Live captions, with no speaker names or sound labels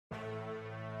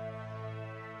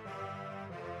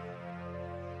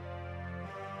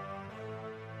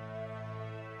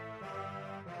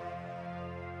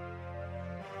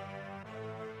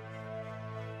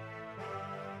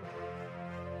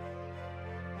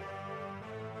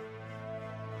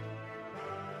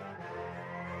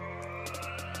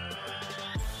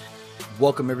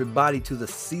Welcome, everybody, to the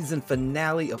season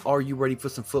finale of Are You Ready for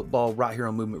Some Football right here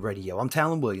on Movement Radio. I'm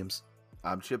Talon Williams.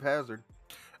 I'm Chip Hazard.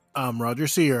 I'm Roger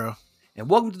Sierra. And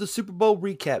welcome to the Super Bowl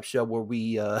recap show where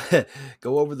we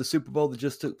go over the Super Bowl that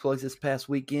just took place this past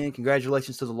weekend.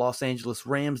 Congratulations to the Los Angeles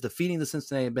Rams defeating the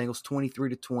Cincinnati Bengals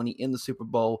 23-20 in the Super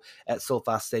Bowl at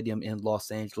SoFi Stadium in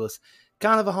Los Angeles.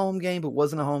 Kind of a home game, but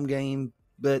wasn't a home game,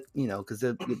 but, you know, because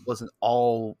it wasn't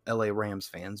all LA Rams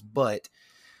fans. But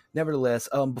nevertheless,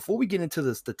 before we get into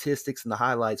the statistics and the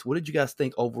highlights, what did you guys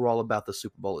think overall about the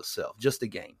Super Bowl itself? Just the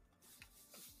game.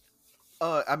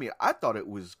 I thought it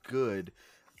was good.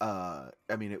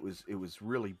 It was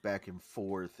really back and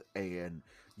forth, and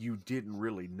you didn't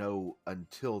really know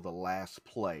until the last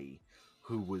play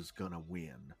who was gonna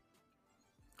win.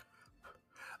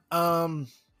 I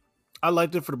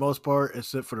liked it for the most part,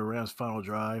 except for the Rams' final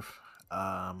drive.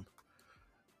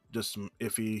 Just some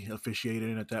iffy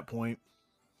officiating at that point.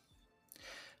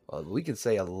 Well, we can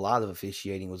say a lot of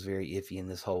officiating was very iffy in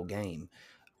this whole game.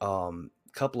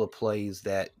 Couple of plays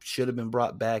that should have been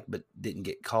brought back but didn't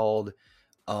get called.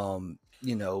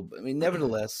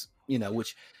 Nevertheless,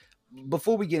 which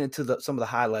before we get into some of the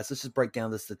highlights, let's just break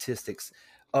down the statistics.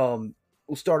 We'll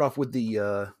start off with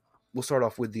the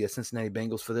Cincinnati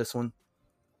Bengals for this one.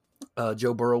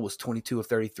 Joe Burrow was 22 of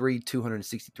 33,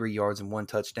 263 yards and one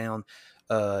touchdown.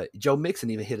 Joe Mixon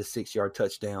even hit a 6-yard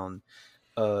touchdown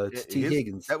to T.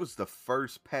 Higgins. That was the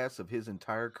first pass of his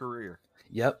entire career.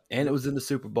 Yep, and it was in the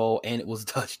Super Bowl, and it was a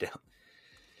touchdown.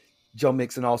 Joe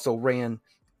Mixon also ran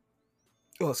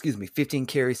 15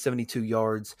 carries, 72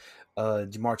 yards.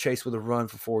 Jamar Chase with a run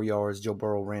for 4 yards. Joe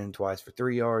Burrow ran twice for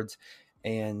 3 yards.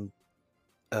 And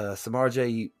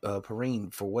Samaje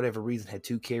Perine, for whatever reason, had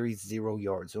 2 carries, 0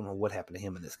 yards. I don't know what happened to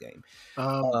him in this game.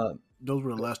 Those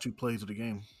were the last 2 plays of the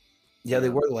game. Yeah, they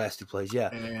were the last 2 plays,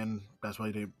 yeah. And that's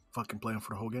why they fucking playing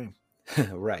for the whole game.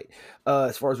 Right.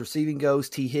 As far as receiving goes,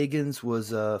 T. Higgins was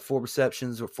 4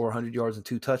 receptions with 400 yards and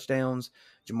 2 touchdowns.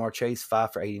 Jamar Chase,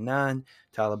 5 for 89.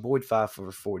 Tyler Boyd, 5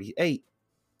 for 48.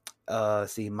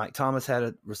 Mike Thomas had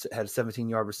a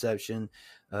 17-yard reception.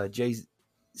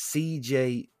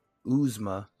 C.J.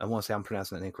 Uzma, I want to say I'm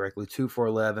pronouncing that name correctly, 2 for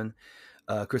 11.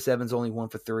 Chris Evans only 1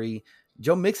 for 3.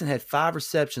 Joe Mixon had 5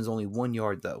 receptions, only 1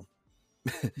 yard though.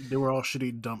 They were all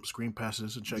shitty dump screen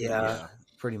passes and check. Yeah.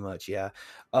 Pretty much, yeah.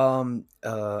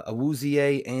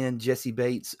 Awuzie and Jesse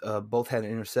Bates both had an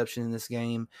interception in this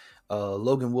game.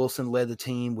 Logan Wilson led the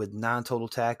team with 9 total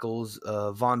tackles.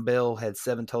 Von Bell had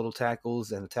 7 total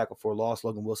tackles and a tackle for a loss.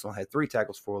 Logan Wilson had 3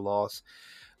 tackles for a loss.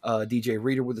 DJ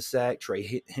Reader with a sack.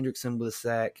 Trey Hendrickson with a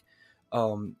sack.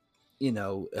 Our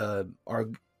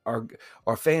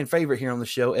fan favorite here on the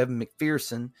show, Evan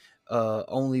McPherson,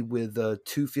 only with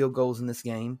 2 field goals in this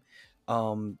game.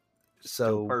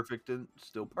 Still perfect in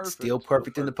the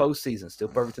postseason. Still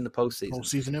perfect in the postseason.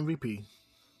 Postseason MVP.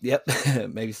 Yep,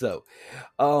 maybe so.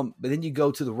 But then you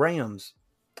go to the Rams.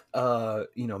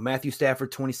 Matthew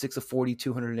Stafford, 26 of 40,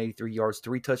 283 yards,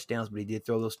 3 touchdowns, but he did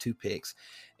throw those 2 picks.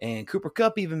 And Cooper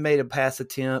Kupp even made a pass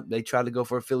attempt. They tried to go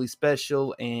for a Philly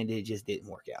special, and it just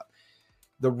didn't work out.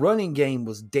 The running game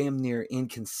was damn near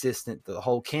inconsistent. The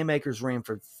whole Cam Akers ran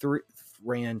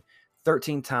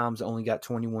 13 times, only got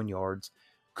 21 yards.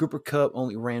 Cooper Kupp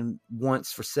only ran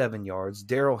once for 7 yards.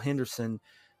 Darrell Henderson,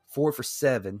 4 for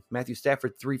 7. Matthew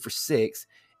Stafford, 3 for 6.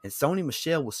 And Sony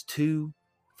Michel was 2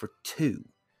 for 2.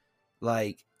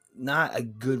 Like, not a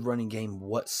good running game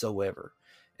whatsoever.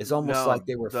 It's almost like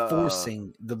they were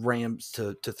forcing the Rams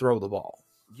to throw the ball.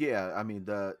 Yeah, I mean,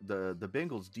 the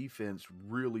Bengals defense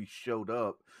really showed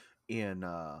up in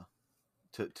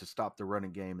to stop the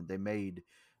running game, and they made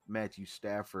Matthew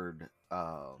Stafford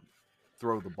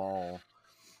throw the ball.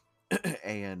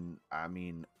 And I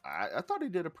mean, I thought he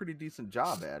did a pretty decent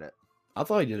job at it. I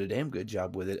thought he did a damn good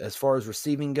job with it. As far as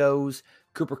receiving goes,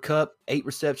 Cooper Kupp, 8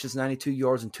 receptions, 92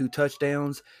 yards, and 2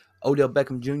 touchdowns. Odell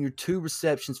Beckham Jr., 2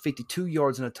 receptions, 52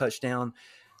 yards, and a touchdown.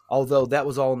 Although that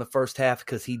was all in the first half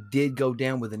because he did go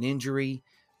down with an injury.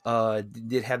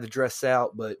 Did have to dress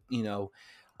out, but he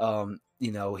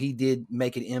did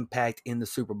make an impact in the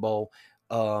Super Bowl.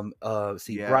 Bryson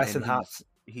Hops.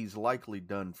 He's likely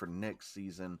done for next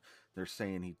season. They're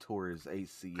saying he tore his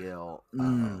ACL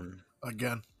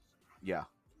again. Yeah,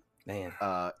 man.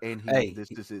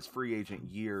 This is his free agent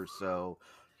year, so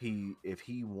if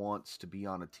he wants to be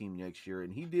on a team next year,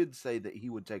 and he did say that he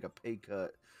would take a pay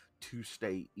cut to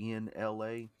stay in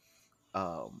LA.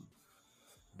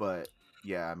 But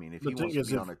yeah, I mean, if he wants to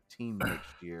be on a team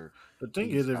next year, the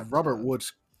thing is, if Robert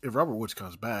Woods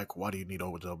comes back, why do you need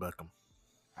Odell Beckham?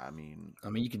 I mean,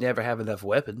 you can never have enough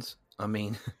weapons. I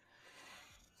mean,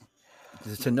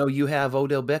 to know you have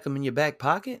Odell Beckham in your back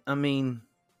pocket. I mean,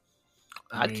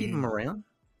 I'd keep him around.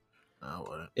 I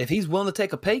wouldn't. If he's willing to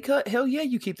take a pay cut, hell yeah,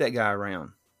 you keep that guy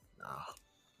around. No.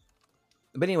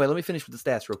 But anyway, let me finish with the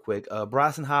stats real quick.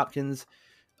 Bryson Hopkins,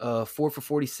 4 for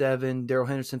 47. Darrell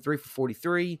Henderson, 3 for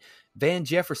 43. Van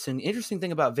Jefferson. Interesting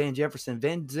thing about Van Jefferson.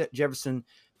 Jefferson,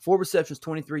 4 receptions,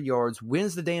 23 yards,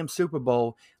 wins the damn Super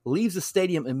Bowl, leaves the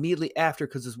stadium immediately after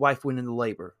because his wife went into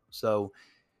labor. So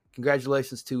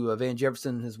congratulations to Van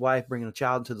Jefferson and his wife bringing a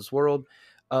child into this world.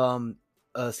 Cam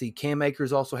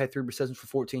Akers also had 3 receptions for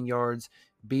 14 yards.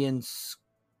 Ben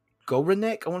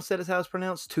Skowronek, I want to say that's how it's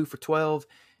pronounced, 2 for 12.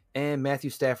 And Matthew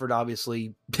Stafford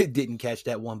obviously didn't catch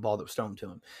that one ball that was thrown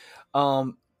to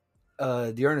him.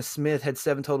 Dearness Smith had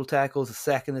 7 total tackles, a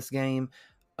sack in this game.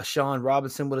 Sean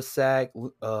Robinson with a sack.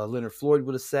 Leonard Floyd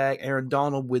with a sack. Aaron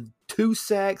Donald with 2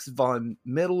 sacks. Von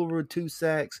Miller with 2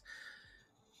 sacks.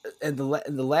 And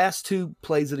the last 2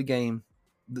 plays of the game,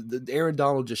 the Aaron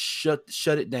Donald just shut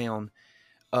it down.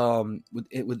 Having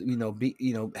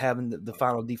the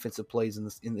final defensive plays in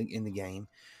the game.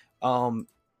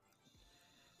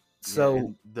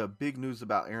 So the big news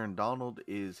about Aaron Donald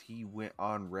is he went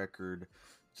on record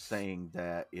saying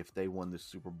that if they won the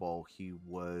Super Bowl, he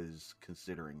was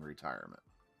considering retirement.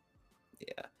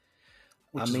 Yeah,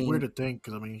 which is weird to think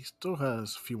because he still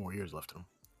has a few more years left in him.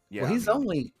 Yeah, well, he's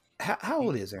only how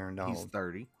old is Aaron Donald? He's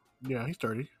 30. Yeah, he's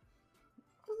 30.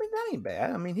 That ain't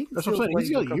bad. He can. That's what I'm saying.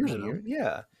 He's got years in him.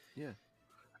 Yeah.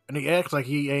 And he acts like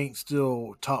he ain't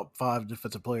still top 5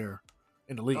 defensive player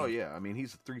in the league. Oh yeah,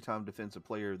 he's a 3-time defensive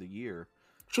player of the year.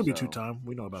 Should be 2-time.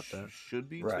 We know about that. Should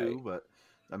be 2, but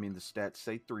the stats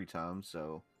say 3 times.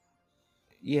 So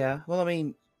yeah, well,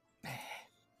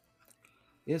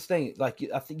 this thing, like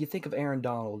I think you think of Aaron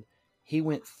Donald, he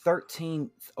went 13th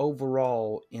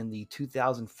overall in the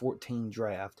 2014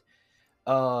 draft.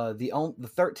 The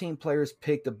 13 players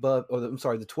picked above,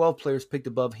 the 12 players picked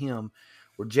above him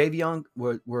were Javion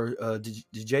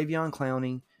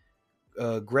Clowney,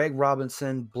 Greg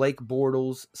Robinson, Blake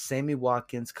Bortles, Sammy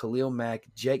Watkins, Khalil Mack,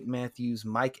 Jake Matthews,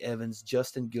 Mike Evans,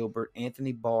 Justin Gilbert,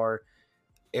 Anthony Barr,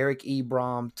 Eric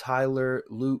Ebron, Tyler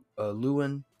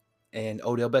Lewin, and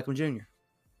Odell Beckham Jr.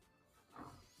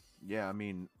 Yeah,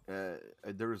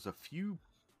 there's a few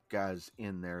guys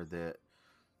in there that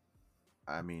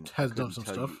has done some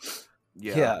stuff.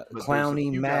 Yeah,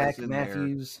 Clowney, Mack,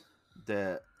 Matthews.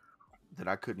 That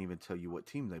I couldn't even tell you what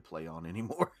team they play on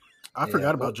anymore. I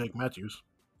forgot about Jake Matthews.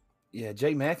 Yeah,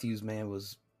 Jake Matthews, man,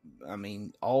 was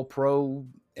all pro,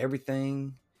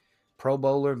 everything, Pro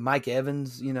Bowler. Mike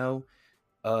Evans,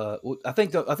 I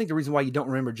think the reason why you don't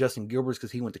remember Justin Gilbert is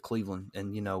because he went to Cleveland,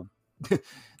 and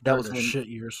that was when shit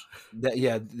years.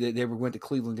 They went to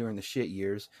Cleveland during the shit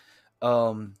years.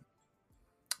 OBJ,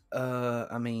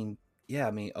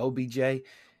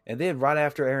 and then right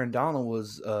after Aaron Donald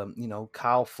was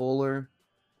Kyle Fuller,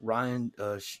 Ryan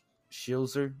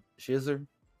Shielzer.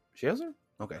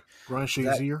 Okay, Ryan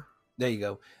Shazier. There you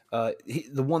go.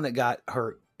 The one that got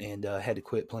hurt and had to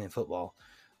quit playing football.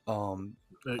 They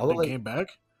came back.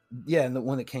 Yeah, and the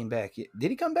one that came back.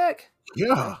 Did he come back?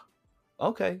 Yeah.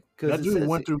 Okay. That dude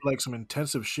went through some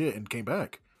intensive shit and came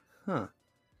back. Huh.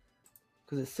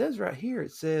 Because it says right here,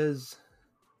 it says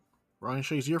Ryan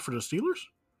Shazier for the Steelers?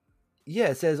 Yeah,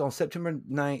 it says on September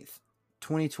 9th,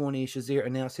 2020, Shazier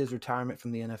announced his retirement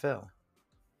from the NFL.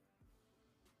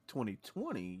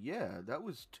 2020? Yeah, that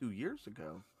was 2 years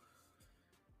ago.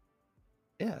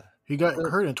 Yeah. He got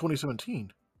hurt in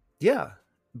 2017. Yeah.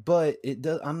 But it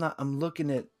does. I'm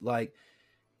looking at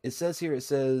it says here, it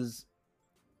says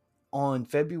on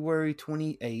February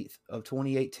 28th of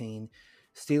 2018,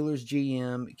 Steelers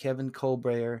GM Kevin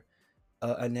Colbert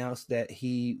announced that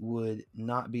he would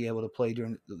not be able to play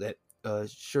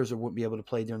Scherzer wouldn't be able to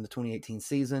play during the 2018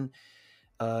 season.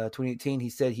 2018, he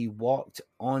said he walked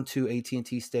onto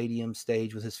AT&T Stadium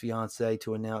stage with his fiance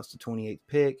to announce the 28th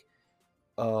pick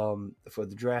for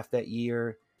the draft that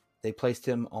year. They placed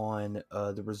him on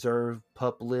the reserve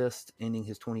PUP list, ending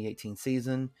his 2018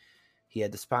 season. He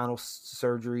had the spinal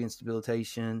surgery and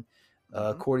stabilization.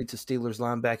 According to Steelers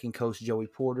linebacking coach Joey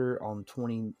Porter, on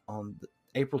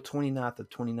April 29th of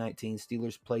 2019,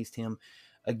 Steelers placed him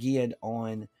again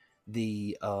on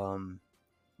the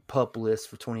PUP list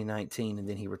for 2019, and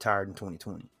then he retired in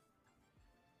 2020.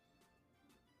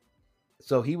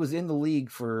 So he was in the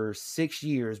league for 6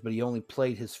 years, but he only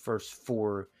played his first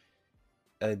 4.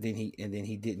 Then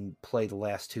he didn't play the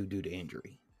last 2 due to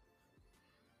injury.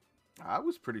 I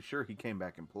was pretty sure he came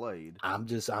back and played. I'm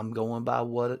going by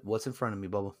what's in front of me,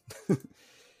 Bubba.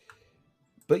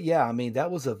 But yeah,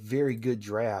 that was a very good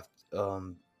draft.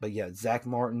 But yeah, Zach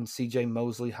Martin, C.J.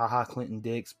 Mosley, Clinton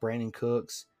Dix, Brandon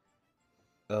Cooks,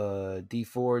 D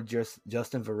Ford,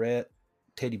 Justin Verrett,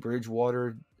 Teddy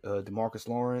Bridgewater, DeMarcus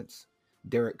Lawrence,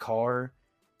 Derek Carr,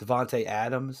 Devontae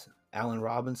Adams, Allen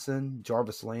Robinson,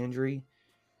 Jarvis Landry,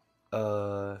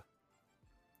 Devontae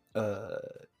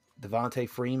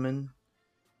Freeman.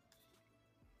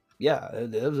 Yeah,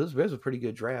 it was a pretty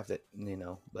good draft. That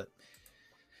but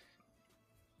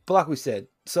like we said,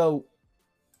 so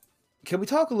can we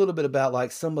talk a little bit about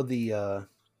like some of the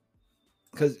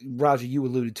because Roger, you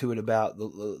alluded to it about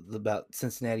about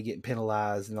Cincinnati getting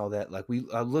penalized and all that. Like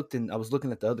I was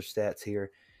looking at the other stats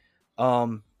here.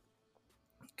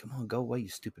 Come on, go away, you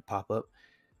stupid pop up.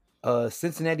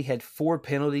 Cincinnati had 4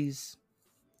 penalties,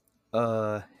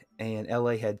 and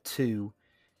LA had 2.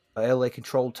 LA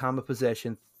controlled time of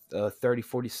possession,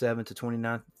 30-47 to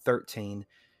 29-13.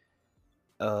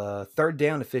 Third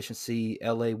down efficiency,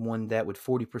 LA won that with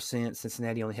 40%.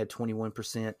 Cincinnati only had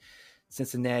 21%.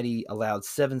 Cincinnati allowed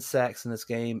 7 sacks in this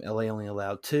game. LA only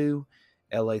allowed 2.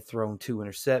 LA thrown 2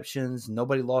 interceptions.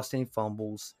 Nobody lost any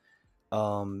fumbles.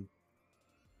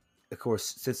 Of course,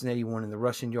 Cincinnati won in the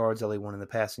rushing yards. LA won in the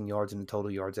passing yards, and the total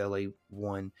yards. LA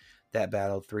won that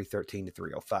battle 313 to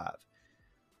 305.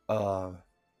 Come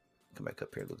back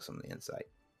up here, look at some of the insight.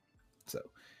 So,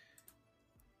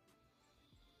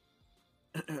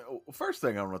 first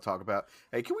thing I want to talk about.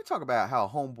 Hey, can we talk about how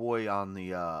homeboy on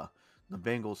the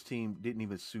Bengals team didn't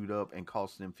even suit up and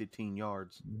cost them 15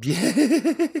 yards? yeah,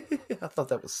 I thought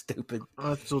that was stupid.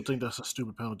 I still think that's a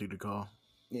stupid penalty to call.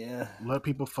 Yeah, let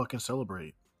people fucking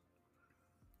celebrate.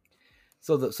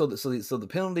 So the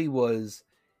penalty was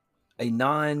a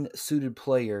non-suited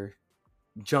player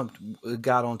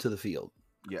got onto the field.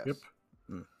 Yes. Yep.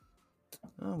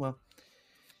 Oh well,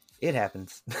 it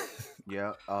happens.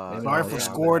 Yeah. Sorry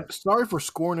for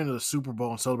scoring into the Super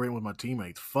Bowl and celebrating with my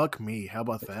teammates. Fuck me. How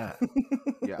about that?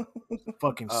 Yeah.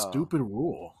 Fucking stupid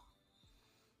rule.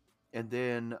 And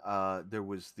then there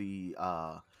was the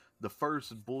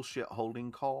first bullshit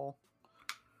holding call.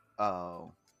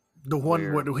 The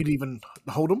one where he'd even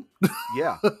hold him?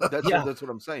 Yeah, that's what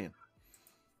I'm saying.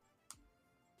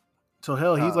 So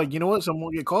hell, he's like, you know what? Someone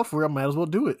will get called for it. I might as well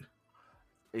do it.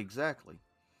 Exactly.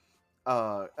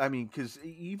 I mean, because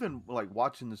even like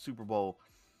watching the Super Bowl,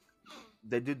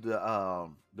 they did the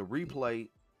replay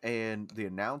and the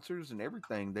announcers and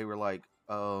everything. They were like,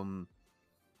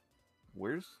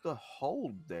 "Where's the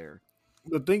hold there?"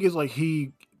 The thing is, like,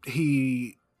 he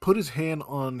put his hand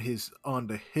on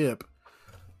the hip,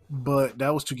 but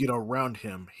that was to get around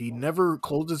him. He never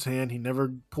closed his hand. He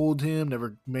never pulled him.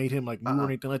 Never made him like move or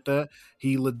anything like that.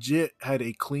 He legit had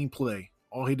a clean play.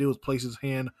 All he did was place his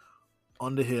hand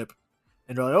on the hip,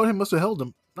 and they're like, "Oh, he must have held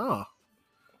him." Nah.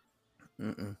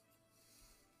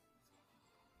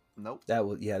 Nope. That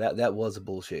was a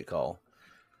bullshit call.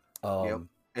 Yep.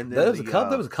 And then there was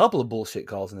a couple of bullshit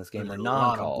calls in this game, or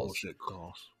non-calls. Bullshit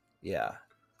calls. Yeah.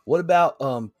 What about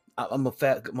I'm gonna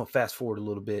fast forward a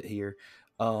little bit here.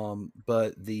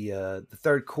 But the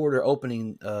third quarter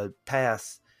opening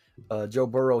pass, Joe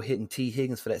Burrow hitting T.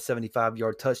 Higgins for that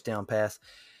 75-yard touchdown pass.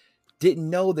 Didn't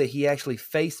know that he actually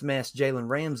face masked Jalen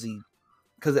Ramsey,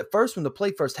 because at first when the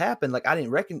play first happened, like I didn't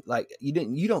reckon, like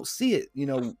you don't see it,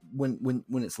 when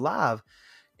it's live.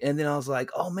 And then I was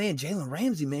like, oh man, Jalen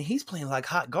Ramsey, man, he's playing like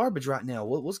hot garbage right now.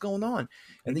 What's going on?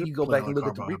 And then you go back and look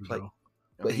at the replay.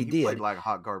 But he did. Played like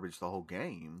hot garbage the whole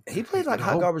game. He played like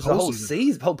hot garbage the whole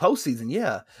postseason,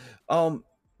 yeah.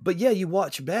 But yeah, you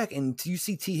watch back and you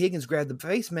see T. Higgins grab the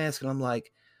face mask, and I'm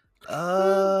like,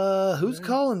 who's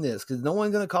calling this? Because no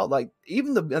one's gonna call. Like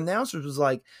even the announcers was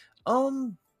like,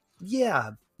 yeah,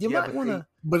 you might want to.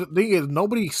 But the thing is,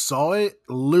 nobody saw it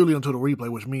literally until the replay,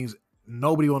 which means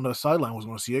nobody on the sideline was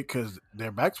going to see it because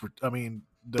their backs were. I mean,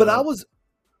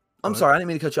 I'm sorry, I didn't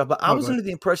mean to cut you off, but I was under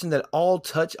the impression that all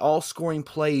scoring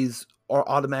plays are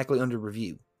automatically under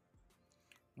review.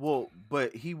 Well,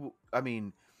 but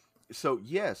so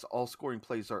yes, all scoring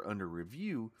plays are under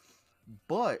review,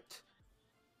 but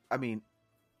I mean,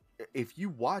 if you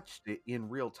watched it in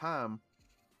real time,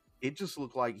 it just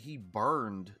looked like he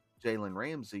burned Jalen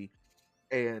Ramsey,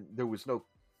 and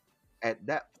at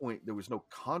that point, there was no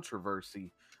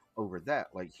controversy over that.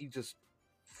 Like he just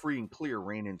free and clear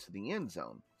ran into the end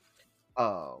zone.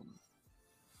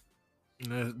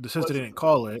 Since they didn't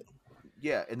call it,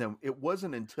 yeah, and then it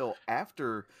wasn't until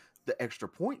after the extra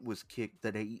point was kicked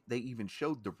that they even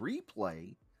showed the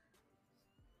replay.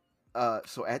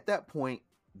 So at that point,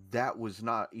 that was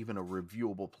not even a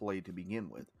reviewable play to begin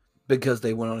with, because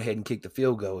they went on ahead and kicked the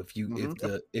field goal. If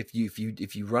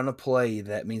you run a play,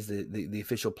 that means the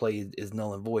official play is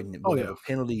null and void, and the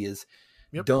penalty is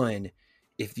done.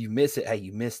 If you miss it, hey,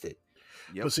 you missed it.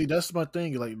 Yep. But see, that's my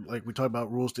thing. Like we talk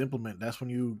about rules to implement. That's when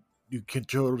you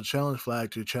control the challenge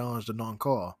flag to challenge the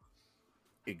non-call.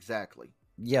 Exactly.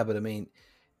 Yeah, but I mean,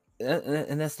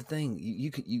 and that's the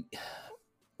thing.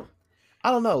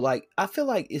 I don't know. Like, I feel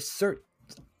like if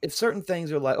certain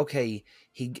things are like, okay,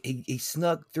 he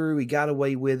snuck through, he got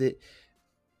away with it,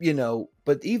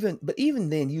 But even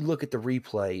then, you look at the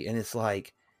replay and it's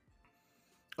like,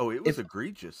 oh, it was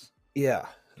egregious. Yeah,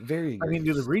 very egregious. I mean,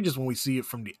 it's egregious when we see it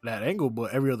from that angle,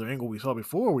 but every other angle we saw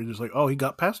before, we're just like, oh, he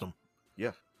got past him.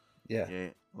 Yeah.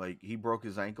 Like he broke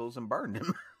his ankles and burned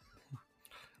him.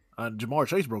 Jamar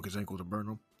Chase broke his ankles and burned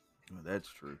him. Well, that's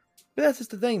true. But that's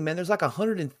just the thing, man. There's like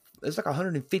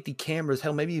 150 cameras,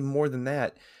 hell, maybe even more than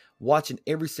that, watching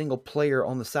every single player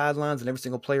on the sidelines and every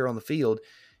single player on the field.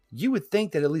 You would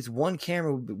think that at least one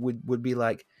camera would be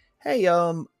like, hey,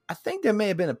 I think there may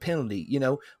have been a penalty,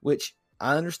 which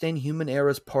I understand human error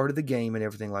is part of the game and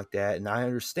everything like that, and I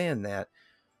understand that.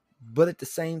 But at the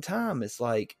same time, it's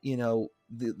like,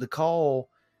 the call,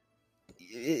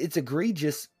 it's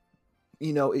egregious.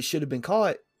 It should have been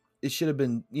caught. It should have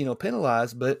been,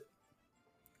 penalized. But,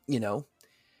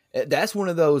 that's one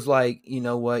of those, like, you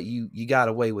know what, you got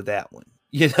away with that one.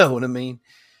 You know what I mean?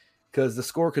 Because the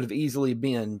score could have easily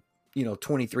been,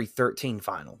 23-13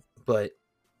 final. But,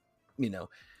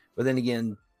 but then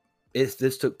again,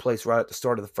 this took place right at the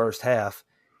start of the first half.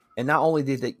 And not only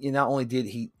did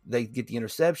they get the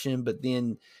interception, but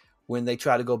then when they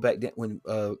tried to go back down, when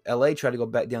LA tried to go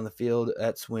back down the field,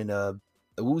 that's when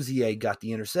Awuzie got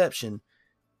the interception.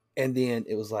 And then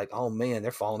it was like, oh man,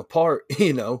 they're falling apart.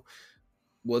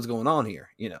 What's going on here?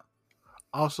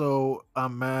 Also,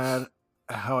 I'm mad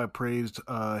at how I praised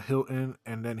Hilton,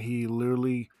 and then he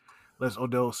literally lets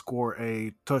Odell score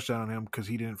a touchdown on him because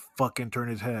he didn't fucking turn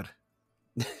his head.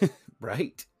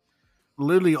 Right.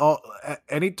 Literally,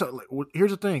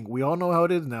 here's the thing: we all know how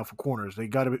it is now for corners. They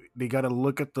gotta be able to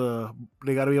look at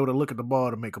the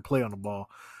ball to make a play on the ball.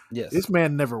 Yes. This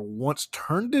man never once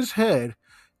turned his head,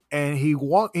 and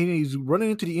he's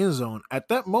running into the end zone. At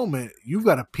that moment, you've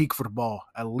got to peek for the ball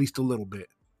at least a little bit.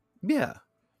 Yeah.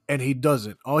 And he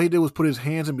doesn't. All he did was put his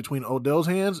hands in between Odell's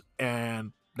hands,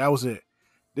 and that was it.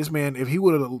 This man, if he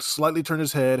would have slightly turned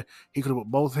his head, he could have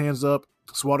put both hands up,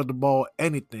 swatted the ball,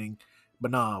 anything.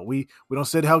 But nah, we don't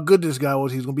said how good this guy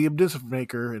was. He's going to be a difference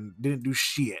maker and didn't do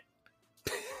shit.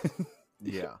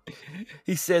 Yeah.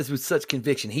 He says with such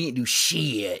conviction, he didn't do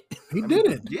shit. He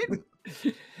didn't.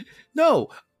 No,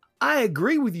 I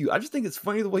agree with you. I just think it's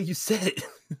funny the way you said it.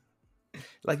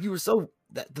 Like you were so,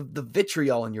 that the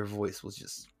vitriol in your voice was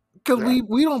just. Because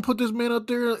we don't put this man up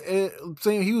there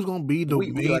saying he was going to be the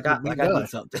main guy. I did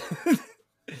something.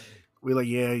 We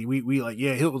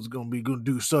Hilton's going to be going to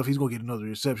do stuff. He's going to get another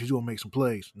reception. He's going to make some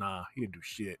plays. Nah, he didn't do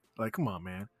shit. Like, come on,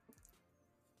 man.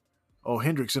 Oh,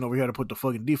 Hendrickson over here to put the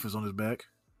fucking defense on his back.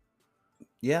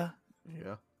 Yeah.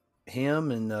 Yeah. Him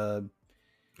and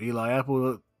Eli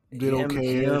Apple did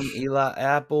okay. Eli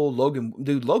Apple,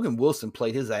 Logan Wilson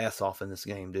played his ass off in this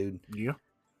game, dude. Yeah.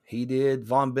 He did.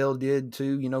 Von Bell did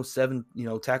too, 7,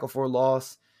 tackle for a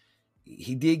loss.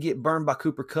 He did get burned by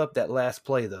Cooper Kupp that last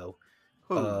play though.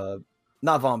 Who?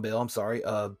 Not Von Bell, I'm sorry.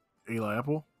 Eli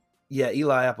Apple? Yeah,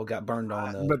 Eli Apple got burned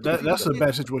on. But that's a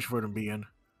bad situation for him to be in.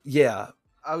 Yeah.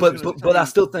 But I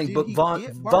still think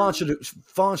Vaughn should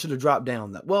have dropped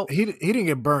down that. Well, he didn't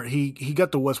get burnt. He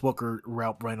got the Wes Welker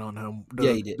route right on him.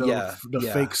 He did. The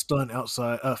fake stun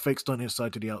outside, fake stun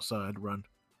inside to the outside run.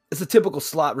 It's a typical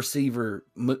slot receiver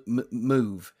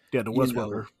move. Yeah, the Wes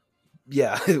Welker.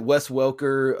 Yeah, Wes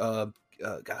Welker.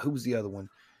 God, who was the other one?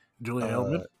 Julian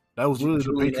Edelman. That was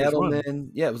literally the Patriots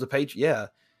run. Yeah, it was a Patriot. Yeah,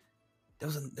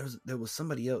 there was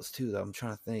somebody else too that I'm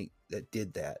trying to think that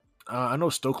did that. I know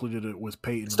Stokely did it with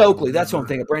Peyton. Stokely, that's what I'm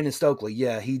thinking. Brandon Stokely.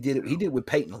 Yeah, he did it. He did it with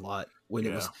Peyton a lot when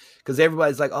it was because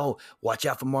everybody's like, "Oh, watch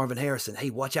out for Marvin Harrison. Hey,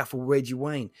 watch out for Reggie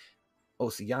Wayne." Oh,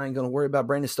 so y'all ain't gonna worry about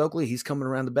Brandon Stokely. He's coming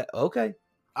around the back. Okay,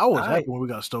 I was happy when we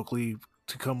got Stokely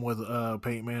to come with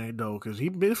Peyton Manning though, because he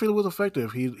midfield was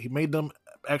effective. He made them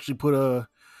actually put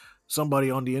somebody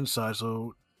on the inside.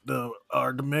 So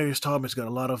Demarius Thomas got a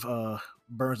lot of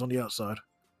burns on the outside.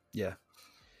 Yeah.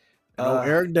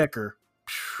 Eric Decker.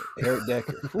 Eric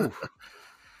Decker.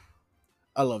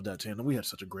 I love that tandem. We had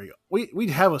such a great. We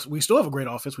still have a great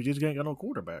offense. We just ain't got no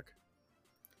quarterback.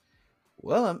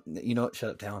 Well, you know what?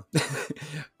 Shut up, Town.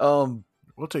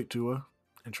 We'll take Tua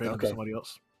and trade him to somebody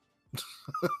else.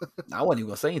 I wasn't even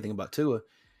gonna say anything about Tua.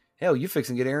 Hell, you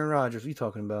fixing to get Aaron Rodgers. What are you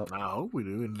talking about? I hope we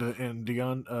do, and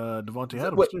Devontae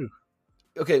Adams too.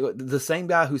 Okay, the same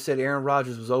guy who said Aaron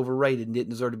Rodgers was overrated and didn't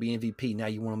deserve to be MVP. Now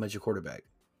you want him as your quarterback.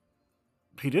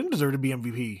 He didn't deserve to be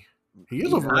MVP. He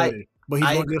is overrated, but he's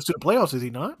going to get us to the playoffs, is he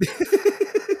not?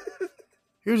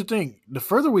 Here's the thing: the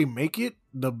further we make it,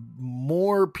 the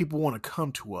more people want to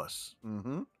come to us.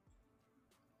 Mm-hmm.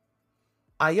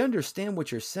 I understand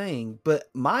what you're saying, but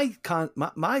my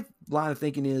line of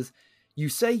thinking is, you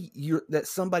say that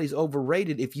somebody's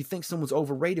overrated. If you think someone's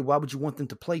overrated, why would you want them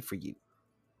to play for you?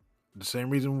 The same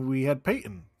reason we had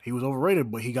Peyton. He was overrated,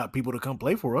 but he got people to come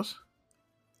play for us.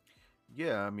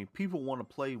 Yeah, I mean, people want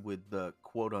to play with the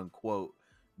quote unquote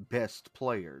best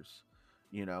players.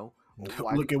 You know,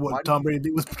 Look at what Tom Brady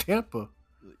did with Tampa.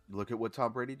 Look at what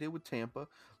Tom Brady did with Tampa.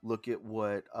 Look at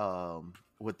what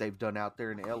they've done out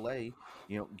there in LA.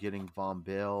 You know, getting Von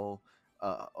Bell,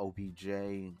 OBJ.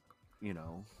 You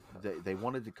know, they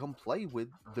wanted to come play with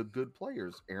the good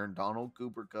players. Aaron Donald,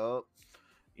 Cooper Kupp.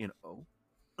 You know,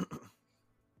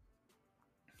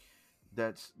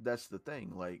 that's the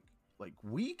thing. Like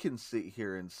we can sit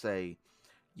here and say,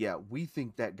 yeah, we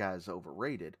think that guy's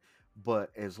overrated,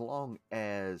 but as long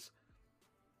as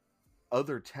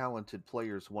other talented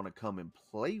players want to come and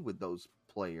play with those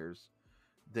players,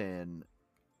 then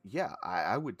yeah,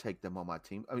 I would take them on my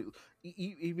team. I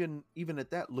mean, even at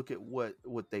that, look at what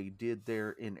they did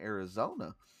there in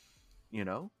Arizona. You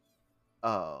know,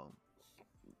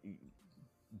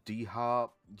 D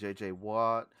Hop, JJ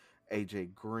Watt,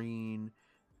 AJ Green.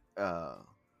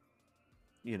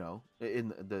 You know,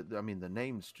 in the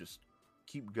names just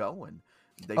keep going.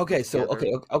 Okay, so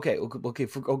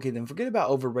then forget about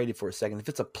overrated for a second. If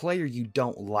it's a player you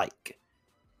don't like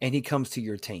and he comes to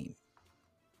your team,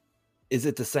 is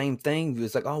it the same thing?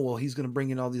 It's like, oh, well, he's going to bring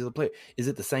in all these other players. Is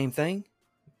it the same thing?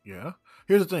 Yeah.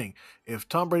 Here's the thing. If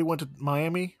Tom Brady went to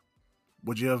Miami,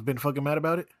 would you have been fucking mad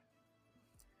about it?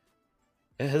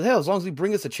 Hell, as long as we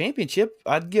bring us a championship,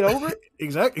 I'd get over it.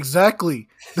 Exactly.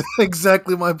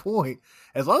 Exactly my point.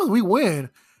 As long as we win,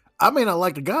 I may not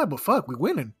like the guy, but fuck, we're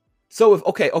winning. So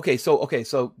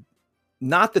so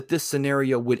not that this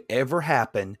scenario would ever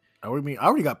happen. I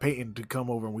already got Peyton to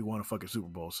come over and we won a fucking Super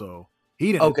Bowl. So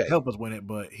he didn't help us win it,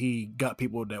 but he got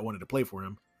people that wanted to play for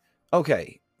him.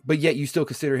 Okay, but yet you still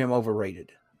consider him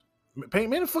overrated. Peyton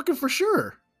Manning, fucking for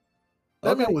sure.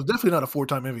 That man was definitely not a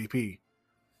 4-time MVP.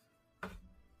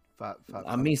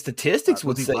 I mean, statistics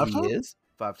would say he is.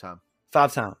 5-time.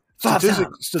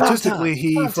 Statistically,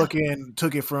 he fucking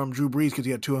took it from Drew Brees because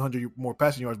he had 200 more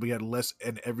passing yards, but he had less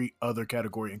in every other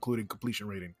category, including completion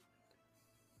rating.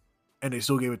 And they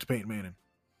still gave it to Peyton Manning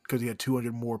because he had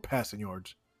 200 more passing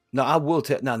yards. No, I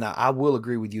will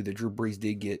agree with you that Drew Brees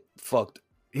did get fucked.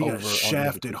 He got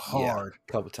shafted hard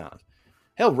a couple times.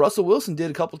 Hell, Russell Wilson did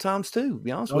a couple times too. To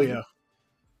be honest with you.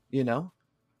 You know.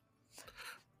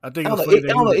 I think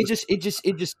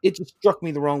it just struck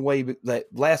me the wrong way. That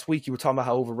last week you were talking about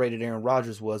how overrated Aaron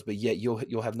Rodgers was, but yet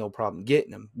you'll have no problem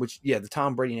getting him. Which the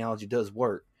Tom Brady analogy does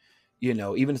work. You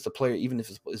know, even if it's a player, even if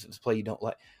it's a player you don't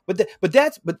like. But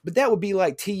that would be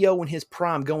like T.O. in his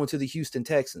prime going to the Houston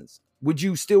Texans. Would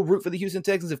you still root for the Houston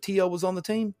Texans if T.O. was on the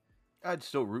team? I'd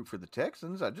still root for the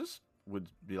Texans. I just would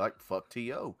be like, fuck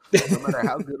T.O. No matter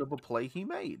how good of a play he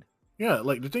made. Yeah,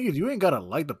 like the thing is, you ain't gotta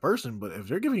like the person, but if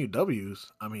they're giving you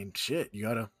W's, I mean, shit,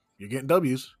 you're getting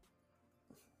W's.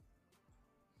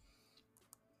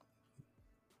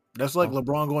 That's like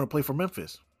LeBron going to play for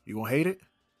Memphis. You gonna hate it?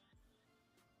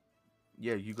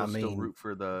 Yeah, you gonna still root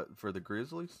for the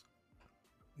Grizzlies?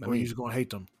 Or you just gonna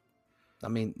hate them? I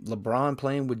mean, LeBron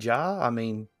playing with Ja. I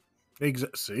mean,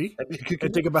 see,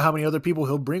 and think about how many other people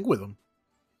he'll bring with him.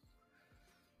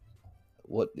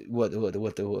 What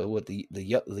the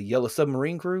Yellow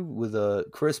Submarine Crew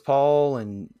with Chris Paul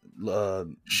and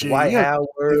Dwight Howard.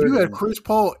 If you had Chris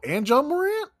Paul and John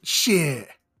Morant, shit,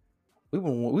 we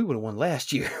would have won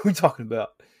last year. We're talking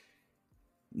about.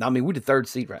 I mean, we're the third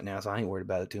seed right now, so I ain't worried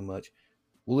about it too much.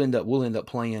 We'll end up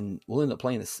playing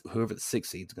whoever the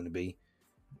sixth seed's going to be.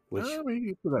 Which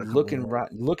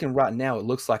looking right now, it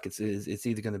looks like it's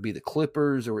either going to be the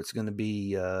Clippers or it's going to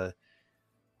be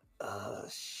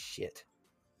shit.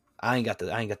 I ain't got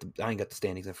the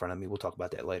standings in front of me. We'll talk about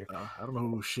that later. I don't know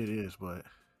who shit is, but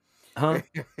I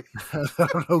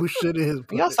don't know who shit is.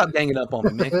 But... Y'all stop ganging up on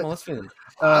me, man. Come on, let's finish.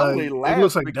 It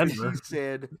looks like Denver.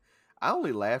 I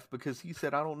only laughed because he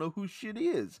said, I don't know who shit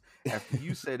is. After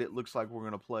you said it looks like we're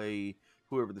going to play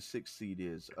whoever the sixth seed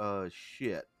is.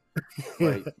 Shit.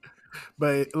 Like,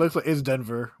 but it looks like it's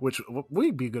Denver, which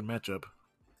would be a good matchup.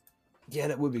 Yeah,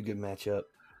 that would be a good matchup.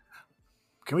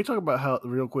 Can we talk about how,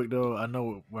 real quick though, I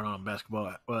know we're not on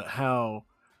basketball, but how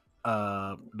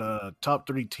the top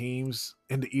 3 teams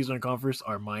in the Eastern Conference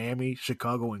are Miami,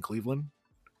 Chicago, and Cleveland?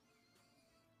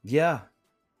 Yeah.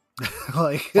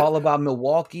 Like followed by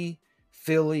Milwaukee,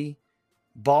 Philly,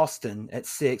 Boston at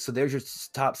 6. So there's your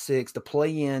top 6. The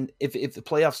play-in, if the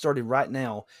playoffs started right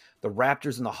now, the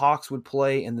Raptors and the Hawks would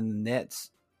play, and then the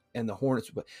Nets and the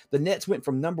Hornets would play. The Nets went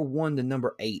from number 1 to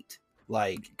number 8.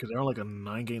 Like, because they're on like a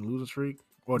 9-game losing streak.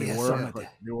 Well, they Yeah, were, something like but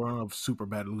that. they were on a super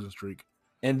bad losing streak.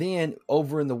 And then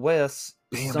over in the West,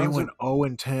 the Damn, they Suns went are,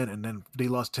 0-10, and then they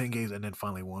lost 10 games, and then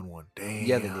finally won one. Damn.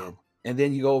 yeah, they did. And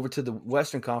then you go over to the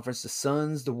Western Conference, the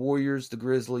Suns, the Warriors, the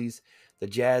Grizzlies, the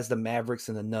Jazz, the Mavericks,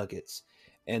 and the Nuggets.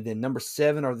 And then number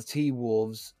 7 are the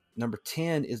T-Wolves. Number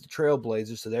 10 is the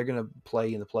Trailblazers, so they're going to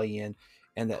play in the play-in.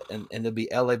 And there'll be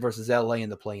LA versus LA in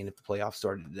the play-in if the playoffs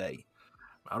started today.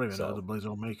 I don't even know So- if the Blazers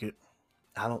will make it.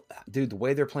 Dude, the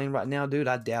way they're playing right now, dude,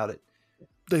 I doubt it.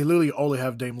 They literally only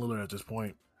have Dame Lillard at this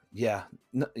point. Yeah,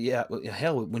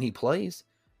 hell, when he plays,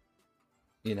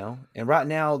 And right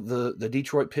now, the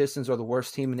Detroit Pistons are the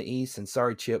worst team in the East. And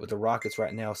sorry, Chip, but the Rockets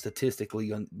right now,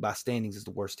 statistically, by standings, is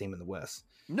the worst team in the West.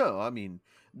 No, I mean,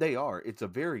 they are. It's a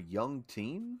very young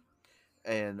team.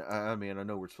 And I mean, I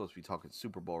know we're supposed to be talking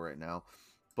Super Bowl right now,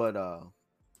 but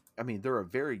I mean, they're a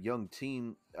very young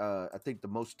team. I think the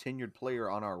most tenured player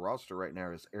on our roster right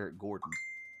now is Eric Gordon.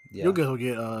 Yeah. You'll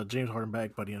get James Harden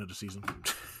back by the end of the season.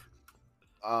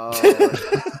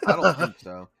 I don't think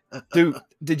so. Dude,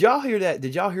 did y'all hear that?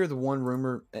 Did y'all hear the one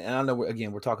rumor? And I know,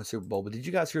 we're talking Super Bowl, but did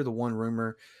you guys hear the one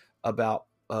rumor about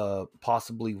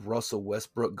possibly Russell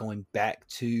Westbrook going back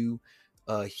to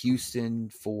Houston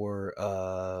for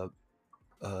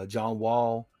John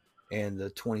Wall and the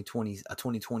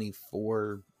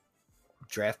 2024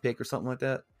 draft pick or something like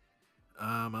that?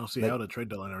 I don't see how the trade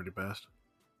deadline already passed.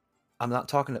 I'm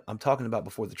talking about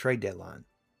before the trade deadline.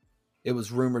 It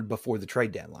was rumored before the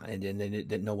trade deadline, and then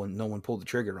no one pulled the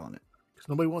trigger on it. Because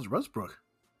nobody wants Westbrook.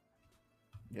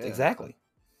 Yeah. Exactly.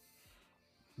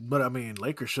 But I mean,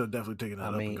 Lakers should have definitely taken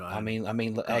that up and gone.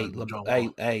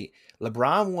 Hey,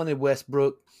 LeBron wanted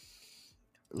Westbrook.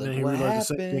 Then Look he what realized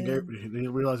happened. he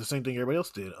realized the same thing everybody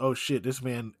else did. Oh shit, this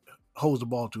man holds the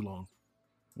ball too long.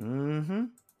 Mm-hmm.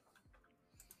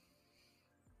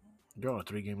 They're on a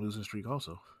 3-game losing streak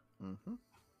also. Mm-hmm.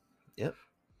 Yep.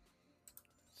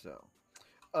 So,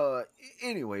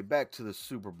 anyway, back to the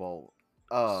Super Bowl.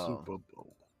 Super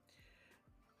Bowl.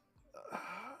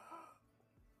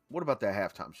 What about that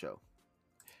halftime show?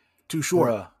 Too short.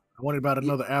 Bruh. I wanted about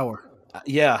another hour.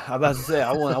 Yeah, I was about to say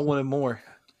I wanted more.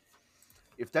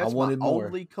 If that's my wanted more.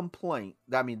 only complaint,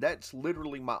 I mean, that's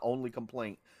literally my only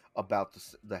complaint about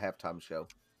the halftime show.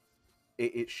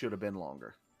 It should have been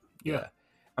longer. Yeah.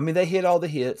 I mean, they hit all the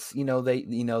hits. They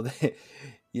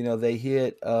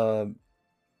hit.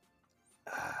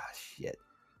 Shit.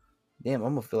 Damn,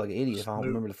 I'm gonna feel like an idiot if I don't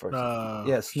remember the first.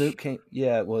 Yeah, Snoop came.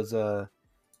 Yeah, it was. Let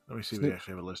me see if Snoop. we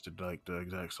actually have it listed like the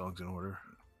exact songs in order.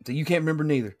 So you can't remember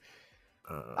neither.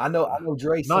 I know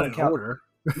Dre. Not in order.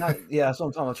 Yeah, that's what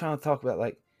I'm talking about. I'm trying to talk about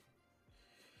like.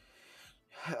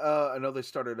 I know they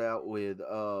started out with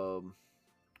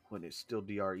when it's still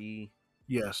DRE.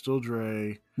 Yeah, still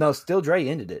Dre. No, still Dre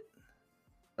ended it.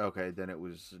 Okay, then it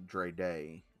was Dre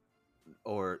Day,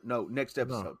 or no, next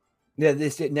episode. Yeah,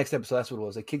 this next episode. That's what it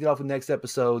was. They kicked it off with next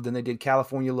episode. Then they did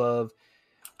California Love.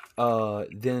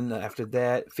 Then after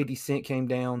that, 50 Cent came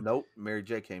down. Nope, Mary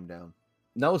J came down.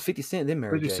 No, it was 50 Cent. Then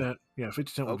Mary 50 J. Cent. Yeah,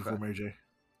 50 Cent was Okay. before Mary J.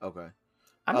 Okay,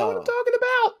 I know what I'm talking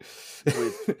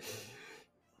about.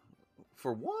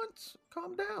 For once,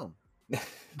 calm down.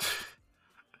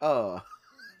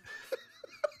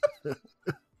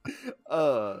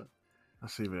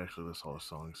 Let's see if it actually lists all the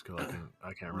songs because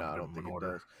I can't No, I remember don't them think in it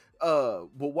order. does.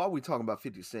 Well, while we talking about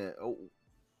 50 Cent,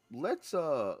 let's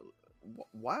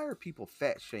why are people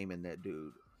fat shaming that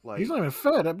dude? Like, He's not even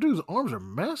fat. That dude's arms are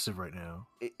massive right now.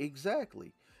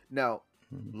 Exactly. Now,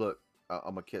 Mhm. look,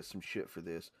 I'm gonna catch some shit for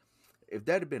this. If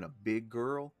that had been a big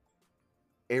girl,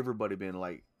 everybody been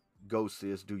like, "Go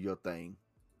sis, do your thing,"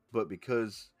 but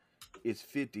because it's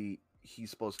 50, he's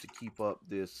supposed to keep up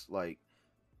this like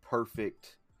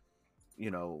perfect,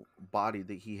 body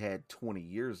that he had 20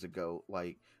 years ago.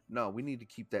 Like, no, we need to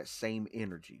keep that same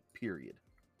energy. Period.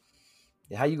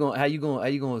 How you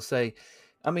gonna say?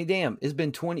 I mean, damn, it's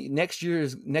been 20. Next year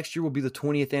will be the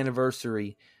 20th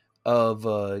anniversary of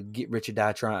Get Rich or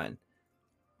Die Trying.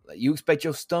 Like, you expect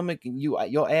your stomach and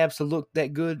your abs to look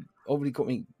that good over the? I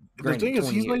mean, The thing is,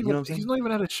 he's not you know what I'm saying?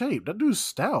 even out of shape. That dude's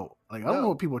stout. Like I don't know No.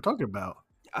 what people are talking about.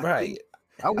 Right.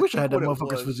 I wish I had that what it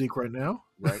motherfucker's was- physique right now.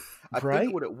 Right. I Right?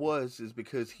 think what it was is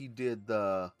because he did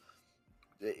the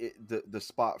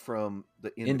spot from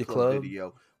the In In the the Club Club.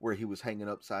 video where he was hanging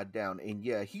upside down, and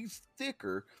yeah, he's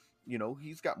thicker.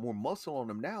 He's got more muscle on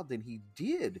him now than he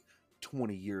did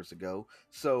 20 years ago.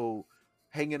 So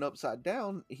hanging upside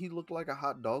down, he looked like a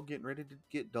hot dog getting ready to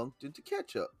get dunked into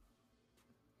ketchup.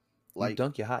 You Like,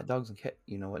 dunk your hot dogs and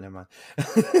you know what? Never mind.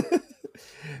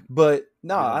 But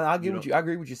no, You don't- I you get what don't- I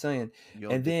agree with you saying. you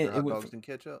don't and dip then your it hot went dogs from- in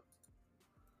ketchup.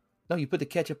 No, you put the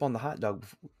ketchup on the hot dog.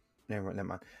 Never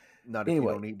mind. Not if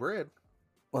Anyway. you don't eat bread.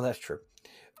 Well, that's true.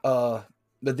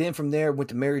 But then from there went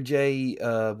to Mary J.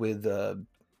 With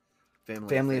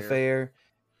Family Affair,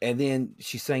 and then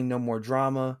she sang No More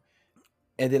Drama,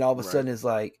 and then all of a sudden it's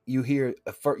like you hear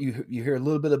you hear a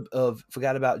little bit of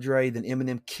Forgot About Dre, then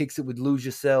Eminem kicks it with Lose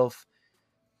Yourself,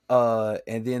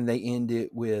 and then they end it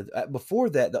with before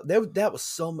that that was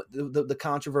so much, the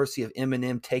controversy of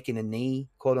Eminem taking a knee,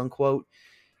 quote unquote,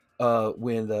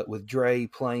 with Dre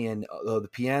playing the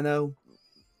piano.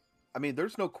 I mean,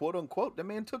 there's no quote unquote. The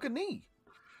man took a knee.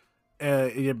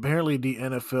 Apparently, the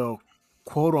NFL,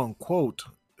 quote unquote,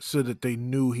 said that they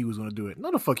knew he was going to do it.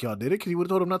 No, the fuck y'all did it because he would have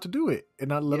told him not to do it and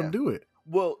not let him do it.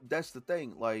 Well, that's the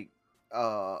thing. Like,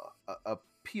 a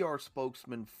PR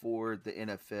spokesman for the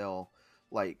NFL,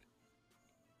 like,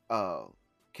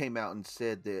 came out and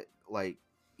said that like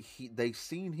they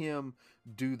seen him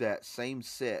do that same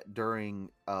set during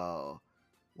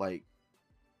like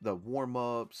the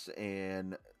warm-ups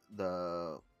and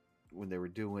when they were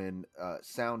doing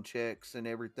sound checks and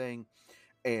everything,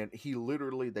 and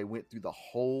they went through the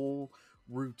whole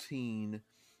routine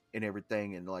and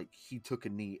everything, and like he took a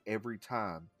knee every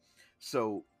time.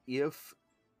 So if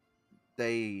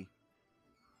they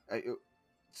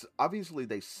obviously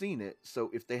they seen it, so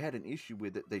if they had an issue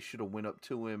with it, they should have went up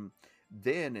to him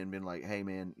then and been like, hey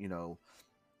man,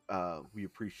 we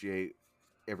appreciate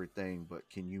everything, but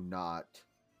can you not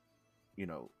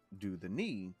do the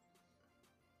knee?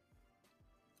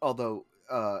 Although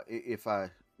if I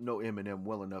know Eminem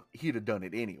well enough, he'd have done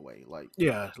it anyway. Like,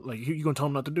 yeah, like you gonna tell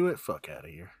him not to do it? Fuck out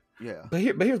of here. Yeah. But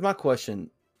here's my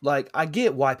question. Like, I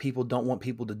get why people don't want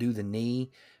people to do the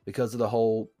knee because of the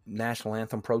whole national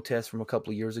anthem protest from a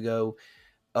couple of years ago.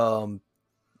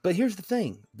 But here's the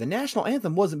thing. The national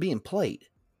anthem wasn't being played.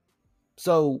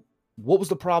 So what was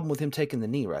the problem with him taking the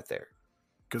knee right there?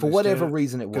 For whatever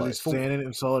reason it was. Because he's standing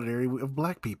in solidarity of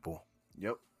black people.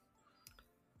 Yep.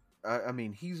 I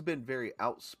mean, he's been very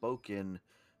outspoken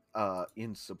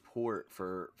in support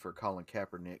for Colin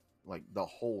Kaepernick like the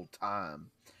whole time.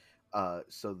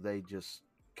 So they just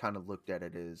kind of looked at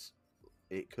it as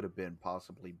it could have been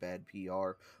possibly bad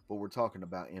PR, but we're talking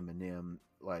about Eminem,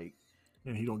 like,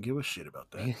 and he don't give a shit about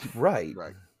that. Right.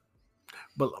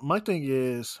 But my thing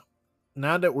is,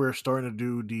 now that we're starting to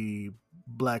do the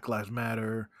Black Lives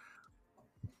Matter,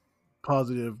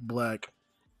 positive black,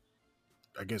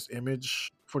 I guess,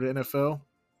 image for the NFL,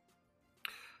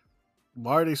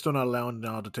 why are they still not allowing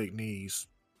now to take knees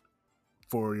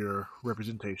for your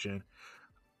representation?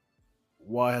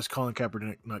 Why has Colin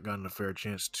Kaepernick not gotten a fair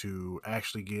chance to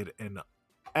actually get an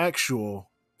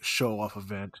actual show-off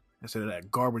event instead of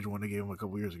that garbage one they gave him a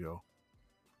couple years ago?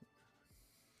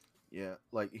 Yeah,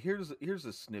 like here's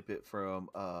a snippet from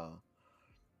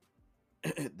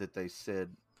that they said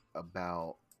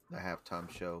about the halftime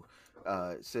show.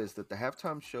 It says that the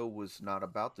halftime show was not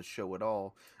about the show at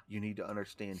all. You need to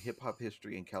understand hip-hop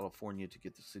history in California to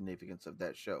get the significance of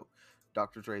that show.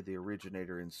 Dr. Dre, the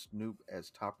originator, and Snoop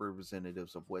as top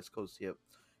representatives of West Coast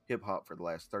hip-hop for the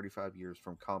last 35 years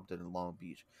from Compton and Long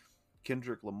Beach.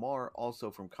 Kendrick Lamar,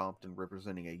 also from Compton,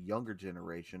 representing a younger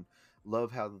generation.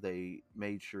 Love how they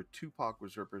made sure Tupac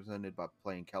was represented by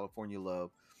playing California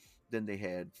Love. Then they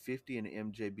had 50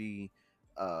 and MJB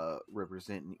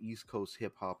representing East Coast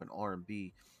hip-hop and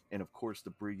R&B. And of course, the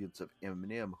brilliance of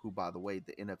Eminem, who, by the way,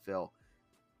 the NFL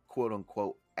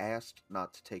quote-unquote asked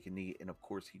not to take a knee, and of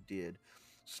course he did.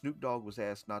 Snoop Dogg was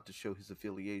asked not to show his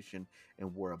affiliation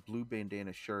and wore a blue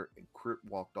bandana shirt and crip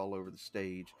walked all over the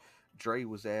stage. Dre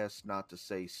was asked not to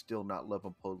say "still not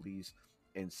loving police"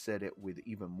 and said it with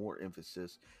even more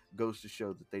emphasis. Goes to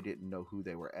show that they didn't know who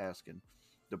they were asking.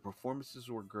 The performances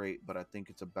were great, but I think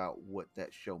it's about what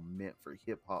that show meant for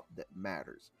hip-hop that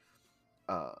matters.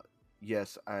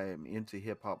 Yes, I am into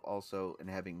hip-hop also, and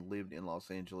having lived in Los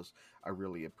Angeles, I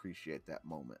really appreciate that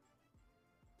moment.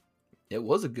 It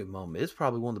was a good moment. It's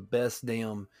probably one of the best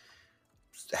damn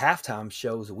halftime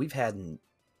shows that we've had in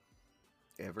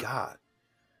ever. God.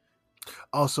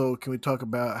 Also, can we talk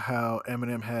about how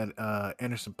Eminem had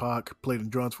Anderson .Paak playing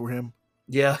drums for him?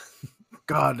 Yeah.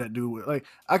 God, that dude, like,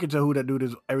 I can tell who that dude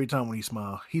is every time when he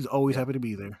smiles. He's always happy to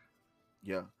be there.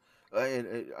 Yeah.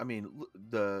 I mean,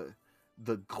 the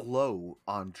glow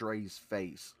on Dre's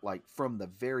face, like from the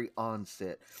very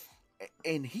onset,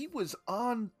 and he was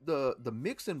on the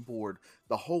mixing board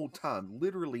the whole time,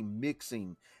 literally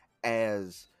mixing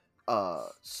as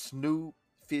Snoop,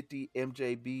 50,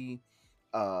 MJB,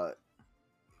 and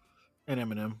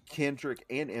Eminem, Kendrick,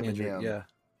 and Eminem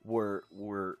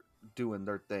were doing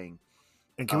their thing.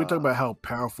 And can we talk about how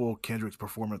powerful Kendrick's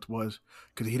performance was?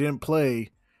 Because he didn't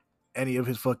play any of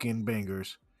his fucking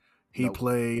bangers. He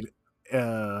played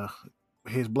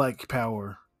his Black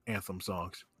Power anthem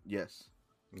songs, Yes.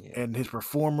 Yeah, and his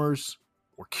performers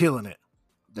were killing it.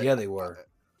 yeah, they were.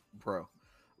 Bro.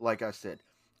 Like I said,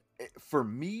 for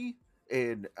me,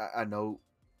 and I know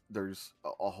there's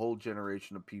a whole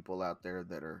generation of people out there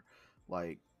that are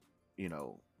like, you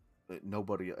know,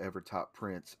 nobody ever top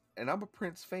Prince, and I'm a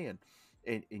Prince fan,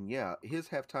 and yeah, his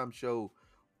halftime show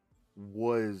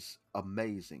was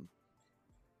amazing.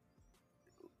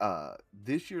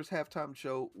 This year's halftime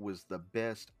show was the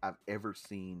best I've ever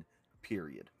seen.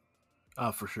 Period.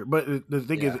 For sure. But the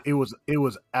thing is, Yeah. it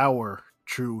was our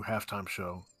true halftime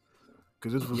show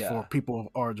because this was Yeah. for people of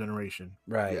our generation.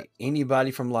 Right. Yeah.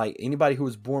 Anybody who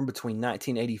was born between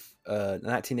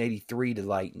 1983 to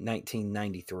like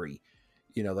 1993,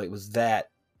 you know, like it was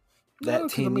that No,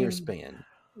 'cause, 10-year span.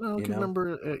 No, You because know?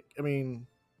 remember, I mean,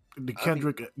 the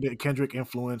Kendrick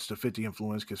influence, the 50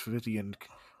 influence, because 50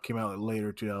 came out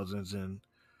later 2000s, and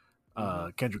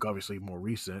Kendrick obviously more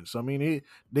recent. So I mean,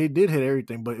 they did hit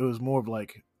everything, but it was more of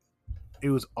like it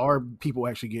was our people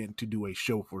actually getting to do a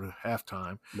show for the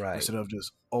halftime Right. instead of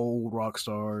just old rock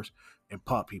stars and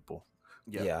pop people.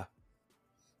 Yeah.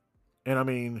 And I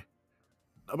mean,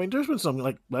 there's been some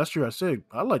like last year. I said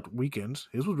I liked Weekends.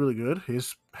 His was really good.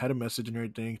 His had a message and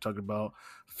everything, talking about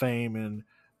fame and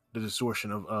the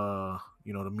distortion of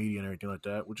the media and everything like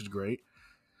that, which is great.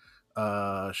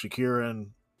 Shakira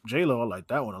and J-Lo, I like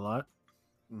that one a lot.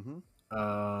 Mm-hmm.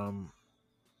 I'm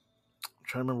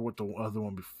trying to remember what the other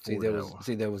one before there was.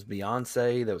 there was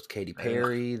Beyonce, there was Katy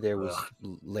Perry, there was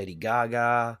Lady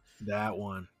Gaga. That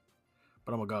one.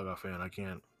 But I'm a Gaga fan. I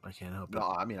can't help it.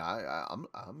 No, I mean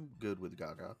I'm good with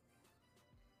Gaga.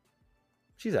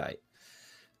 She's all right.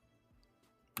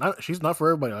 She's not for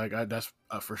everybody. Like that's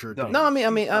for sure. No. No, I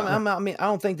mean, I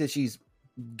don't think that she's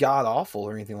god awful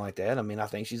or anything like that. I mean, I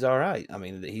think she's all right. I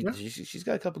mean, she's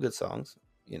got a couple good songs,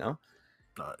 you know.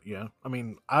 Yeah. I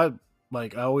mean, I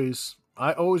always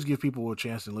give people a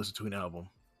chance to listen to an album,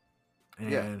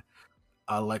 and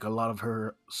I like a lot of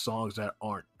her songs that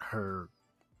aren't her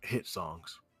hit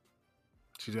songs.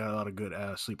 She's got a lot of good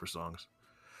ass sleeper songs.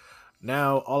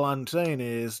 Now, all I'm saying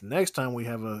is, next time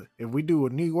if we do a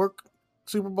New York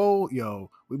Super Bowl,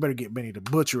 we better get Benny the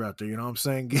Butcher out there. You know what I'm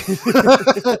saying?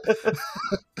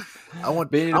 I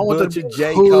want Benny the I want Butcher, the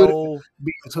J. hood- Cole.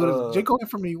 J. Cole ain't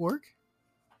from New York.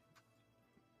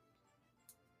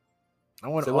 I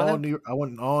want So what all now? I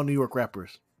want all New York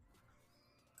rappers.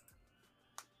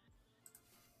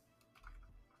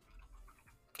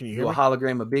 Can you Do hear a me?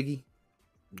 hologram of Biggie.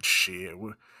 Shit,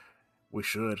 we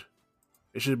should.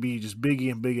 It should be just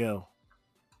Biggie and Big L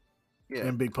Yeah.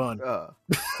 and Big Pun.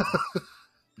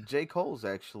 J. Cole's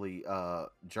actually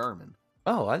German.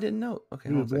 Oh, I didn't know. Okay,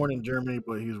 He was born in Germany,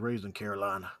 but he was raised in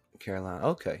Carolina. Carolina.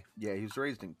 Okay. Yeah, he was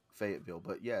raised in Fayetteville,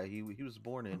 but yeah, he was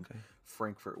born in Okay.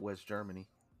 Frankfurt, West Germany.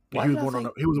 Why He was did I born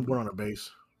think- he was born on a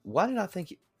base. Why did I think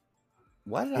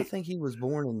he was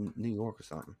born in New York or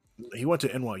something? He went to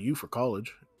NYU for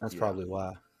college. That's Yeah. probably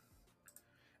why.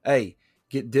 Hey,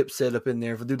 get Dipset up in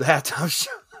there for do the halftime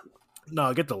show.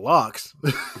 No, get the locks.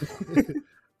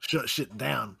 Shut shit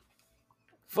down.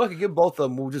 Fuck it, get both of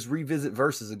them. We'll just revisit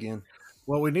verses again.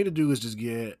 What we need to do is just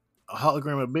get a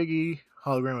hologram of Biggie,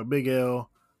 hologram of Big L,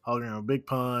 hologram of Big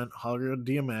Pun, hologram of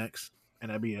DMX, and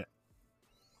that'd be it.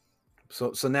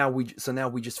 So now we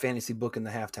just fantasy booking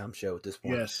the halftime show at this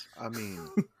point. Yes. I mean,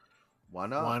 why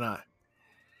not? Why not?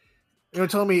 You're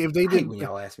telling me if they I hate did when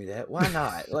y'all ask me that. Why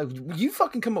not? Like you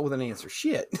fucking come up with an answer.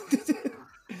 Shit.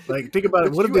 like think about it.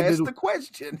 But What if you they asked did the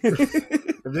question.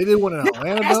 if they did one in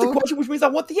Atlanta Ask the though? question, which means I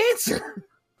want the answer.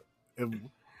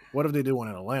 What if they did one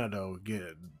in Atlanta though? Get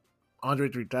Andre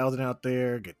 3000 out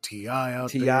there, get T.I. out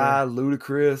Ti, there.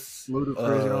 Ludacris,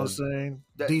 Ludacris, you know what I'm saying?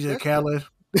 DJ that's Khaled.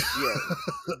 Yeah,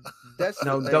 that's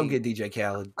No, the don't thing. get DJ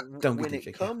Khaled. Don't get when DJ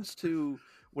it Khaled. comes to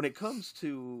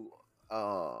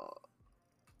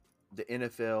the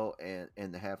NFL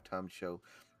and the halftime show,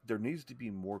 there needs to be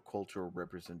more cultural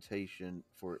representation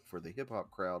for the hip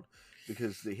hop crowd,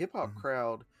 because the hip hop Mhm.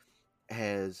 crowd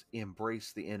has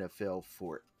embraced the NFL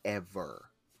forever,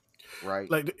 right?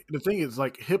 Like the thing is,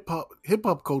 like hip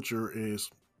hop culture is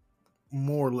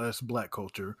more or less black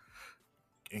culture,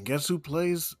 and guess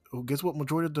what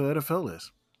majority of the NFL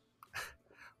is?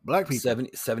 Black people.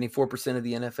 74% of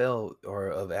the NFL are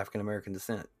of African American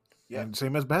descent. Yeah. And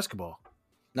same as basketball.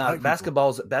 Now Black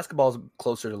people. basketball's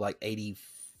closer to like 80.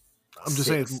 I'm just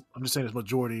saying it's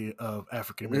majority of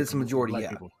African American. It's a majority, black yeah.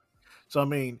 people. So I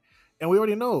mean, and we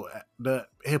already know that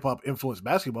hip hop influenced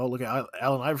basketball. Look at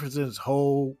Allen Iverson's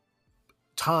whole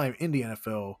time in the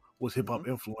NFL was hip hop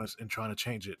influence and trying to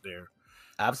change it there.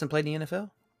 Iverson played in the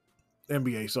NFL.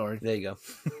 NBA, sorry. There you go.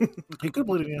 He could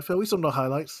play in the NFL. We saw the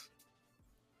highlights.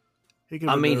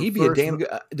 I mean, he'd be a damn good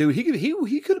dude.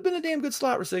 He could have been a damn good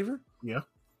slot receiver. Yeah,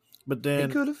 but He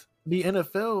then could have. the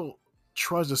NFL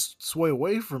tries to sway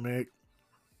away from it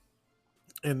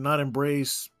and not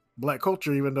embrace black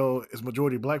culture, even though it's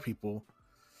majority black people,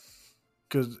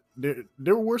 because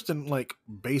they're worse than like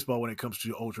baseball when it comes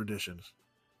to old traditions.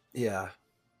 Yeah.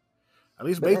 At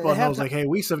least But baseball at knows, halftime- like, hey,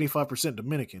 we 75%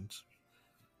 Dominicans.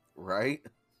 Right?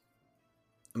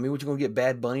 I mean, what you gonna get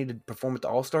Bad Bunny to perform at the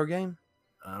All-Star game?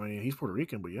 I mean, he's Puerto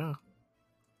Rican, but yeah.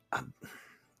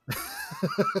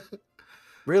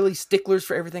 Really, sticklers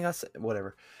for everything I said.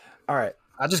 Whatever. All right.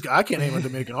 I can't name a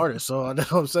Dominican artist, so I know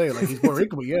what I'm saying. Like, he's Puerto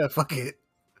Rican, but yeah, fuck it.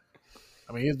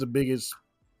 I mean, he's the biggest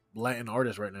Latin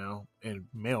artist right now, and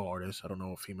male artist. I don't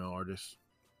know, female artist.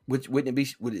 Wouldn't it be?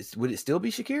 Would it still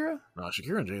be Shakira? No,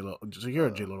 Shakira and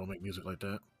J-Lo don't make music like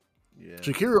that. Yeah.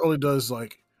 Shakira only does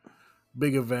like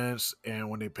big events, and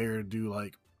when they pair to do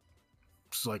like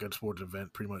it's like a sports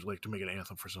event, pretty much like to make an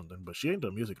anthem for something. But she ain't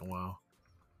done music in a while.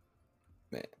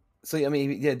 Man. So I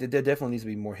mean, yeah, there definitely needs to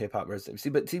be more hip hop residents.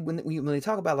 See, when they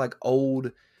talk about like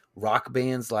old rock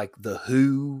bands like The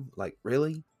Who, like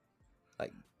really,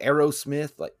 like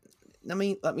Aerosmith, like I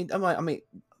mean,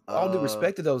 all due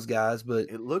respect to those guys, but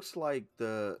It looks like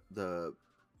the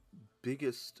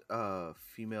biggest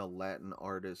female Latin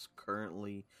artist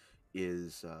currently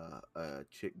is a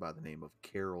chick by the name of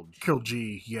Carol G. Carol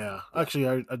G, yeah. Actually,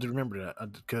 I did remember that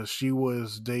because she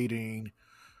was dating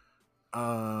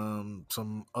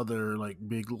some other like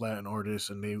big Latin artists,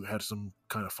 and they had some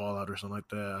kind of fallout or something like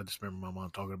that. I just remember my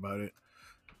mom talking about it,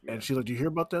 and she's like, "Do you hear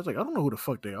about that?" I was like, I don't know who the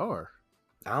fuck they are.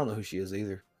 I don't know who she is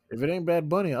either. If it ain't Bad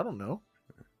Bunny, I don't know.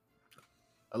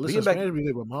 I listen to Spanish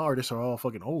music, but my artists are all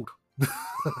fucking old.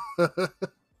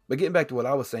 But getting back to what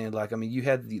I was saying, like I mean, you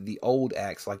had the old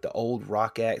acts, like the old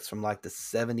rock acts from like the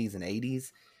 70s and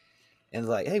 80s, and it's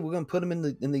like, hey, we're gonna put them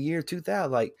in the year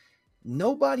 2000. Like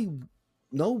no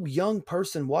young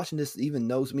person watching this even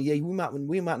knows me. Yeah,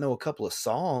 we might know a couple of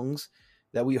songs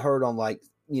that we heard on like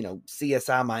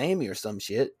CSI Miami or some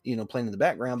shit, playing in the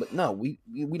background. But no, we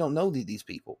don't know these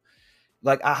people.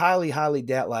 Like I highly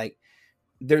doubt like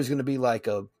there's gonna be like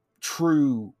a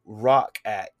true rock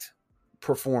act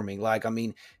performing. Like I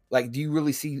mean, like do you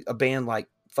really see a band like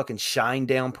fucking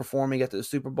Shinedown performing at the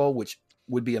Super Bowl, which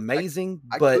would be amazing?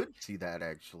 I but could see that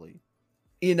actually.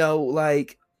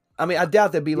 Like I mean, I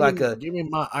doubt there'd be give me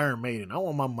my Iron Maiden. I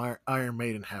want my Iron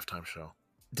Maiden halftime show,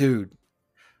 dude.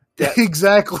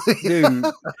 Exactly, dude.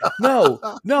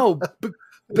 No,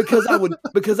 because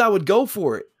I would go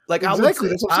for it. Like exactly,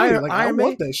 I would say, Iron Maiden. I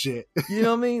want that shit. You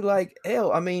know what I mean? Like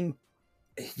hell, I mean,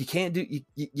 you can't do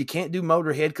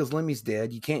Motorhead because Lemmy's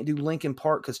dead. You can't do Linkin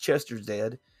Park because Chester's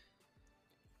dead.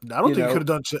 I don't think you could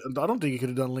have done. I don't think you could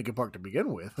have done Linkin Park to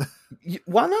begin with.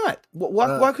 Why not?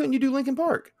 Why couldn't you do Linkin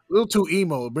Park? A little too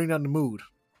emo. Bring down the mood.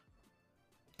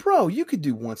 Bro, you could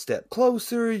do One Step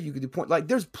Closer. You could do Point. Like,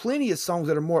 there's plenty of songs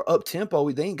that are more up tempo.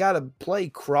 They ain't got to play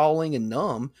Crawling and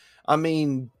Numb. I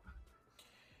mean,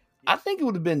 I think it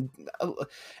would have been. And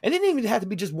it didn't even have to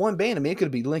be just one band. I mean, it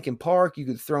could be Linkin Park. You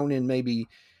could have thrown in maybe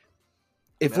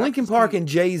if Linkin Park and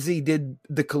Jay-Z did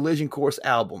the Collision Course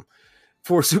album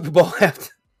for Super Bowl halftime.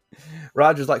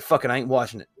 Roger's like, fuck it, I ain't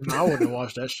watching it. No, I wouldn't have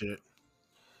watched that shit.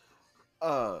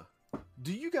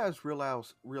 Do you guys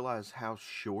realize how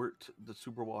short the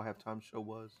Super Bowl halftime show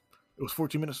was? It was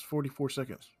 14 minutes, 44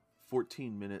 seconds.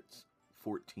 14 minutes,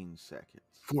 14 seconds.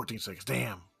 14 seconds.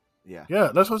 Damn. Yeah.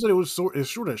 Yeah, that's what I said. It's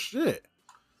short as shit.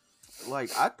 Like,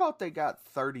 I thought they got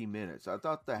 30 minutes. I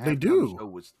thought the halftime show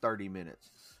was 30 minutes.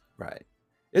 Right.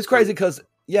 It's crazy because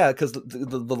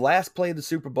the last play of the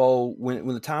Super Bowl, when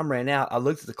the time ran out, I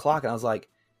looked at the clock and I was like,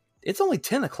 it's only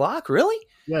 10 o'clock, really?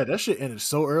 Yeah, that shit ended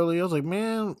so early. I was like,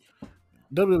 man,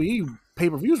 WWE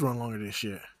pay-per-views run longer than this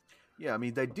shit. Yeah, I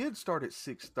mean, they did start at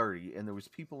 6:30, and there was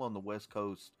people on the West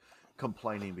Coast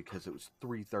complaining because it was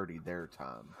 3:30 their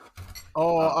time.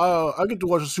 Oh, I get to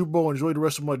watch the Super Bowl and enjoy the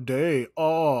rest of my day.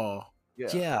 Oh.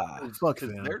 Yeah. Fuck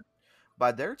them.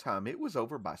 By their time, it was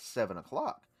over by 7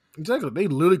 o'clock. Exactly. They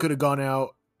literally could have gone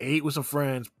out, ate with some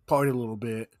friends, partied a little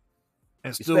bit,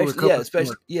 and still recovered.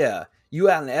 Yeah. You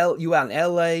out in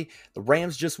LA, the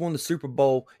Rams just won the Super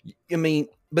Bowl. I mean,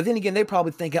 but then again, they're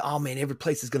probably thinking, oh man, every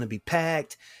place is going to be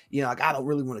packed. Like I don't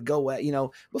really want to go at,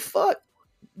 but fuck,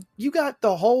 you got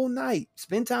the whole night.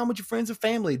 Spend time with your friends and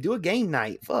family. Do a game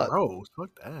night. Fuck. Bro, fuck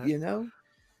that. You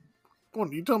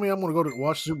tell me I'm going to go to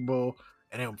watch Super Bowl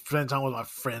and then spend time with my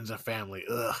friends and family.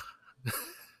 Ugh.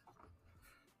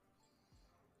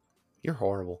 You're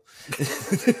horrible.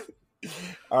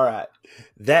 All right.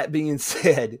 That being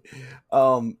said,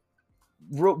 one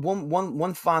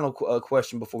final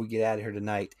question before we get out of here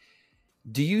tonight.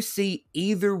 Do you see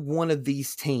either one of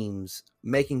these teams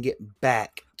making it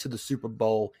back to the Super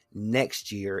Bowl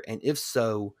next year? And if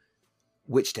so,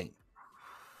 which team?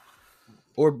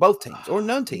 Or both teams? Or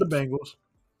none The teams? Bengals.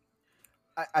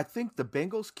 I think the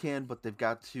Bengals can, but they've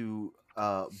got to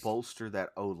bolster that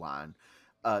O line.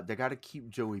 They got to keep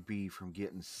Joey B from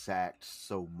getting sacked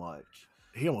so much.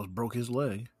 He almost broke his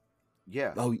leg.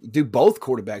 Yeah. Oh, dude, both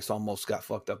quarterbacks almost got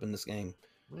fucked up in this game.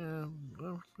 Yeah,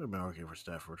 well, it'd been okay for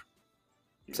Stafford.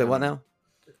 Say what now?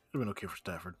 It'd been okay for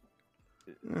Stafford.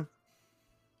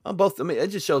 Both. I mean, it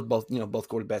just shows both. Both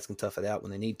quarterbacks can tough it out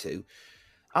when they need to.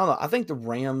 I don't know. I think the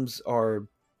Rams are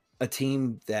a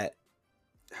team that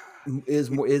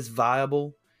is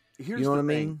viable. Here's You know the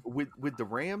what I thing. mean? With the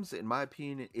Rams, in my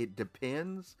opinion, it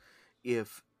depends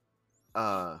if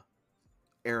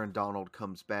Aaron Donald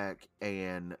comes back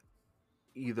and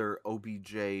either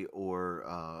OBJ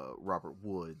or Robert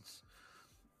Woods,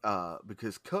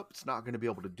 because Cup's not going to be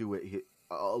able to do it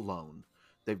alone.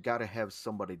 They've got to have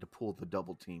somebody to pull the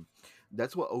double team.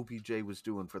 That's what OBJ was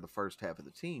doing for the first half of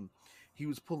the team. He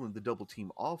was pulling the double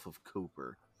team off of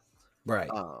Cooper. Right.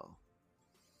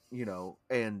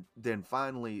 And then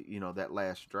finally, that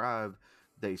last drive,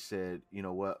 they said, you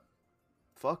know what,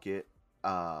 fuck it.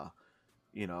 I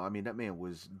mean, that man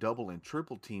was double and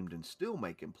triple teamed and still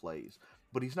making plays,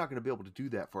 but he's not going to be able to do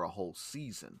that for a whole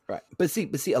season. Right. But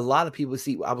see, a lot of people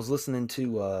I was listening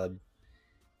to, I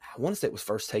want to say it was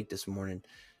First Take this morning.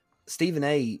 Stephen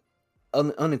A.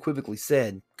 Unequivocally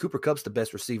said Cooper Kupp's the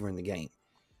best receiver in the game.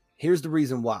 Here's the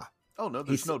reason why. Oh no,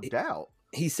 there's no doubt.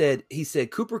 He said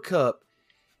Cooper Kupp.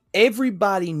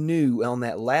 Everybody knew on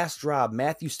that last drive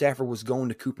Matthew Stafford was going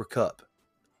to Cooper Kupp,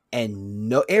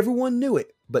 and everyone knew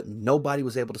it, but nobody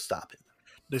was able to stop him.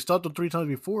 They stopped him 3 times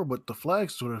before, but the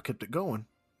flags sort of kept it going.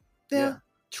 Yeah,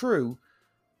 true.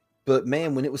 But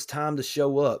man, when it was time to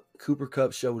show up, Cooper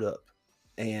Kupp showed up,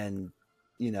 and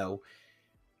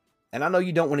and I know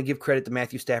you don't want to give credit to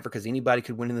Matthew Stafford because anybody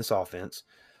could win in this offense.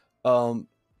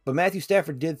 But Matthew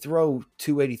Stafford did throw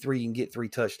 283 and get 3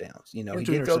 touchdowns. He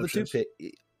did throw the 2 pick.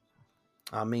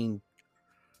 I mean,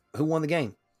 who won the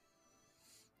game?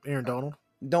 Aaron Donald.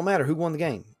 Don't matter who won the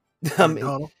game.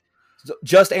 Donald.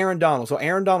 Just Aaron Donald. So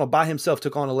Aaron Donald by himself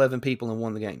took on 11 people and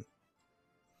won the game.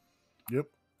 Yep.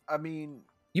 I mean,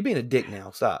 you being a dick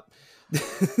now. Stop.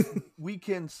 We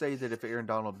can say that if Aaron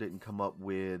Donald didn't come up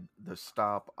with the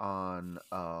stop on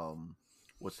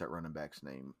what's that running back's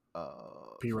name?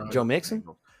 P. Ryan. Joe Mixon?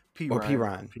 P.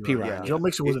 Ryan. Yeah. Joe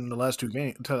Mixon was in the last 2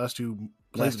 games. Last 2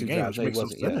 plays of the game, which makes no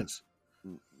sense.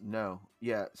 No.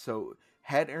 Yeah. So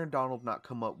had Aaron Donald not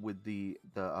come up with the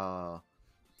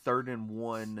 3rd and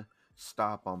 1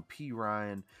 stop on P.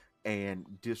 Ryan and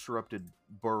disrupted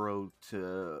Burrow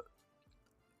to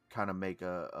kind of make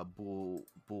a bull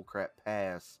crap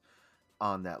pass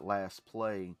on that last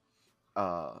play,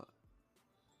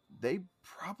 they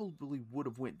probably would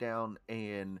have went down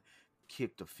and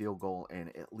kicked a field goal and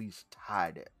at least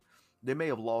tied it. They may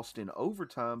have lost in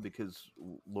overtime because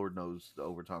Lord knows the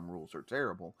overtime rules are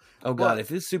terrible. Oh God! If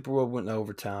this Super Bowl went in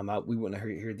overtime, we wouldn't have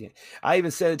heard the end. I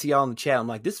even said it to y'all in the chat. I'm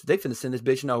like, they finna send this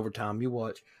bitch in overtime. You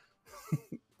watch.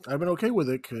 I've been okay with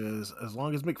it because as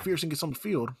long as McPherson gets on the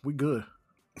field, we good.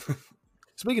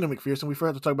 Speaking of McPherson, we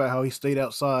forgot to talk about how he stayed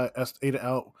out of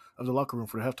the locker room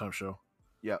for the halftime show.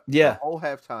 Yeah. The whole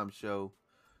halftime show,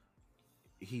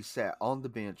 he sat on the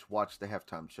bench, watched the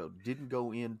halftime show, didn't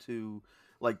go into.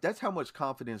 That's how much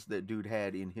confidence that dude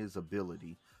had in his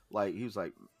ability. He was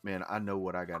like, man, I know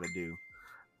what I got to do.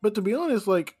 But to be honest,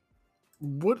 what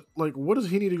does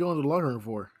he need to go into the locker room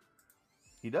for?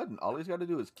 He doesn't. All he's got to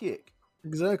do is kick.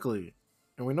 Exactly.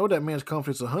 And we know that man's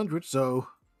confidence 100, so.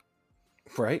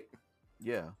 Right.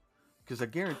 Yeah. Because I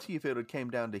guarantee if it had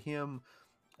came down to him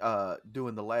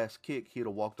doing the last kick, he'd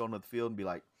have walked onto the field and be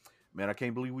like, man, I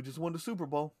can't believe we just won the Super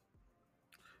Bowl.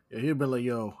 Yeah, he'd have been like,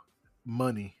 yo,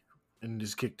 money. And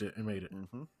just kicked it and made it.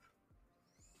 Mm-hmm.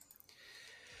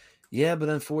 Yeah, but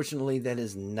unfortunately, that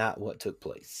is not what took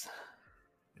place.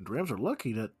 And the Rams are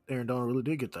lucky that Aaron Donald really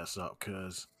did get that stop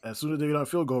because as soon as they got out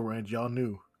field goal range, y'all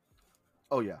knew.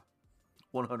 Oh, yeah.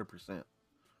 100%.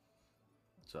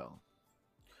 So,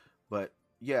 but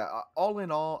yeah, all in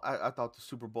all, I thought the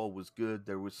Super Bowl was good.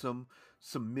 There was some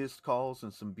missed calls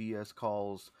and some BS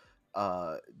calls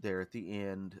there at the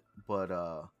end, but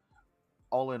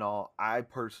all in all, I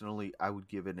would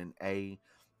give it an A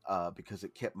because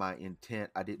it kept my intent.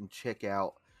 I didn't check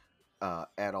out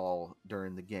at all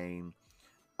during the game.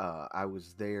 I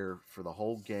was there for the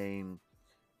whole game,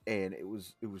 and it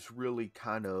was really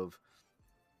kind of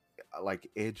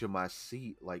edge of my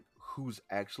seat, who's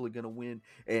actually going to win.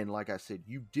 And like I said,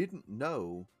 you didn't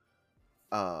know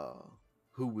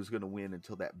who was going to win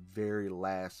until that very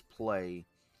last play.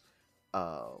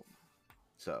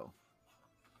 So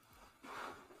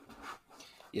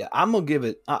Yeah, I'm gonna give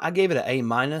it. I gave it an A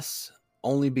minus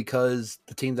only because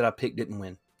the team that I picked didn't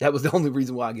win. That was the only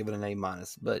reason why I give it an A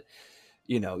minus. But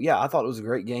yeah, I thought it was a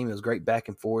great game. It was great back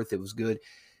and forth. It was good.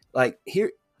 Like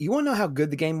here, you want to know how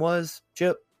good the game was,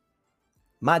 Chip?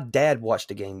 My dad watched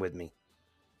the game with me.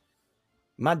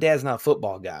 My dad's not a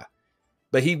football guy,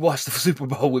 but he watched the Super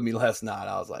Bowl with me last night.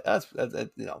 I was like, that's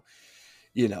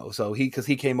So he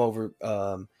came over.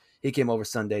 He came over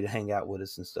Sunday to hang out with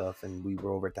us and stuff, and we were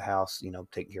over at the house,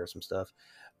 taking care of some stuff.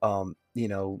 So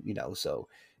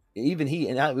even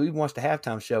we watched the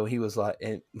halftime show. He was like,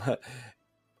 and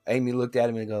Amy looked at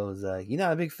him and goes, "You're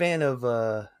not a big fan of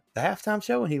the halftime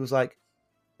show?" And he was like,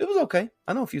 "It was okay.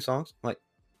 I know a few songs." I'm like,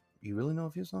 "You really know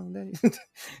a few songs, Daddy?"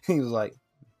 He was like,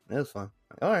 "That was fun."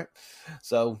 Like, all right.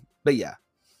 So, but yeah,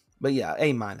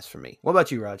 A minus for me. What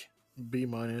about you, Raj? B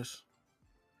minus.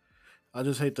 I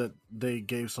just hate that they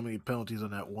gave so many penalties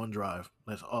on that one drive.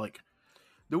 That's all. Like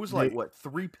there was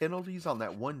 3 penalties on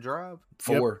that one drive?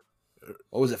 4. Yep.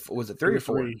 What was it? Was it 3 or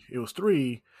 4? 3. It was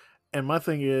 3. And my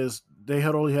thing is, they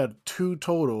had only had 2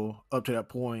 total up to that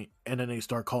point, and then they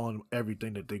start calling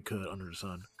everything that they could under the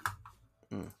sun.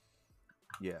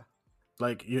 Yeah.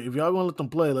 Like, if y'all want to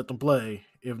let them play.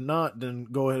 If not, then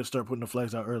go ahead and start putting the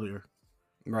flags out earlier.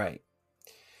 Right.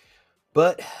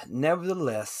 But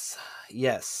nevertheless,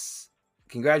 yes.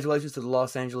 Congratulations to the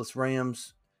Los Angeles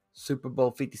Rams, Super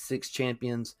Bowl 56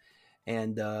 champions.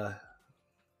 And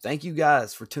thank you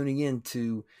guys for tuning in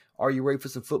to Are You Ready for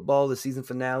Some Football, the season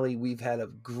finale. We've had a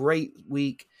great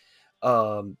week,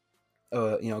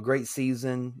 great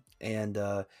season. And,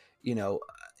 I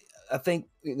think,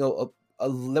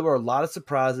 there were a lot of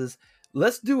surprises.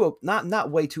 Let's do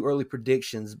not way too early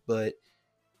predictions, but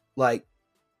like,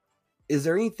 is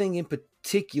there anything in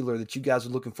particular that you guys are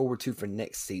looking forward to for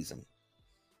next season?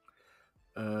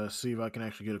 See if I can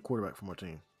actually get a quarterback from our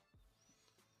team.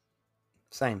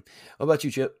 Same. What about you,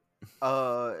 Chip?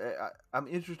 I'm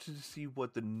interested to see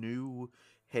what the new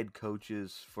head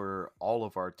coaches for all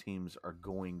of our teams are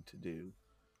going to do.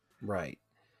 Right.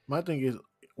 My thing is,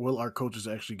 will our coaches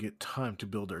actually get time to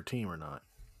build their team or not?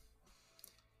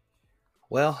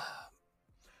 Well,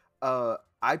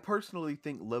 I personally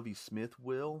think Lovie Smith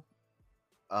will.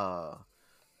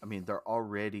 They're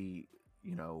already,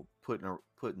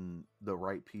 putting the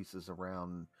right pieces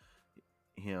around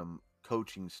him,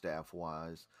 coaching staff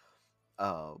wise.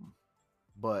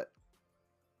 But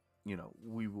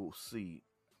we will see.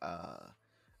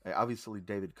 Obviously,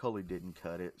 David Culley didn't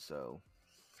cut it, so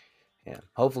yeah.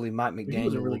 Hopefully, Mike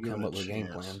McDaniel really will come up with a game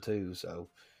chance. plan too. So,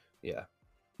 yeah.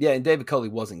 And David Culley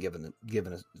wasn't given a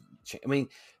chance. I mean,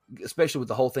 especially with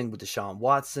the whole thing with Deshaun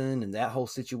Watson and that whole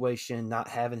situation, not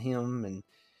having him, and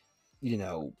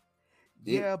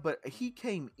yeah, but he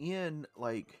came in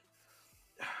like,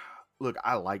 look,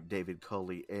 I like David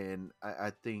Culley, and I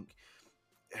think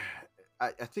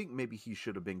maybe he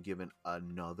should have been given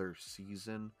another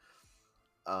season,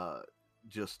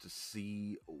 just to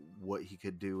see what he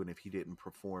could do, and if he didn't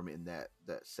perform in that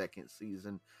second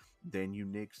season, then you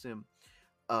nix him.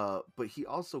 But he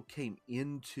also came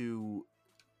into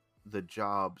the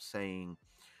job saying,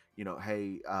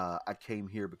 hey, I came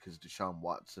here because Deshaun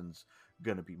Watson's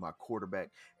gonna be my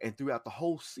quarterback. And throughout the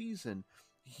whole season,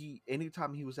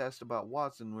 anytime he was asked about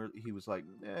Watson, he was like,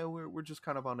 we're just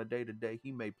kind of on a day-to-day.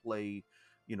 He may play,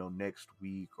 next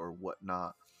week or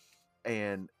whatnot.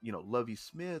 And Lovie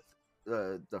Smith,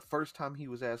 the first time he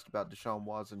was asked about Deshaun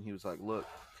Watson, he was like, look,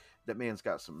 that man's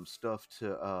got some stuff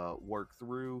to work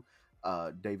through.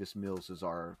 Davis Mills is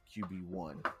our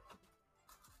QB1.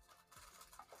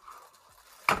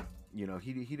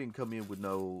 He didn't come in with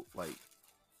no, like,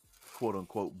 quote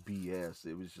unquote BS.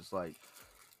 It was just like,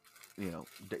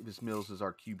 Davis Mills is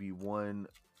our QB1.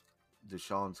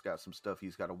 Deshaun's got some stuff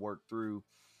he's got to work through.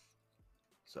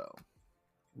 So,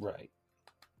 right.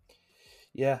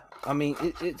 Yeah, I mean,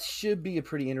 it should be a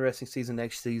pretty interesting season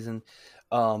next season.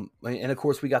 And of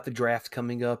course, we got the draft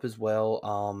coming up as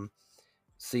well.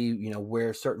 See,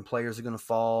 where certain players are going to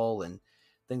fall and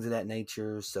things of that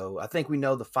nature. So I think we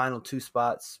know the final 2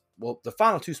 spots. Well, the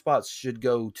final 2 spots should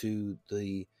go to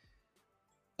the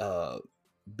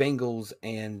Bengals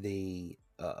and the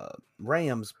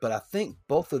Rams, but I think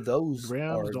both of those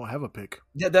Rams don't have a pick.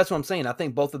 Yeah, that's what I'm saying. I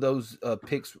think both of those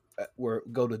picks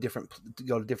go to different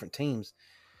teams.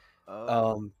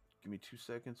 Give me 2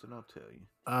 seconds and I'll tell you.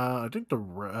 I think the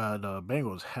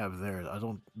Bengals have theirs. I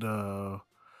don't. The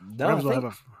No, Rams don't have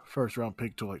a first round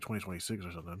pick till like 2026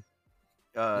 or something.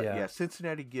 Yeah,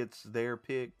 Cincinnati gets their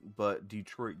pick, but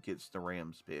Detroit gets the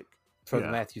Rams pick. for Yeah.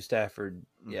 the Matthew Stafford.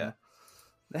 Yeah.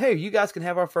 Hey, you guys can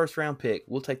have our first round pick.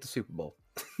 We'll take the Super Bowl.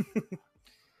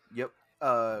 Yep.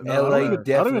 No, LA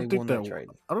definitely won that trade.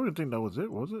 I don't even think that was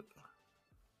it. Was it?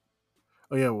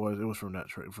 Oh yeah, it was. It was from that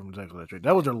trade. From exactly that trade.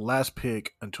 That was their last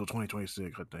pick until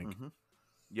 2026, I think.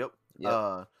 Yep.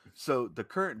 Yep. So the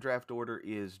current draft order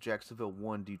is Jacksonville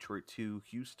 1, Detroit 2,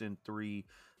 Houston 3,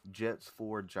 Jets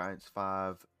 4, Giants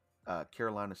 5,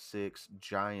 Carolina 6,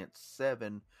 Giants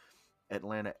 7,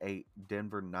 Atlanta 8,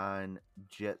 Denver 9,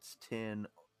 Jets 10,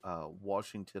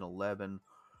 Washington 11,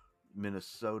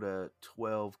 Minnesota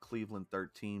 12, Cleveland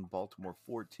 13, Baltimore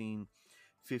 14,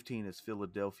 15 is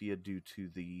Philadelphia due to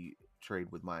the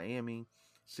trade with Miami,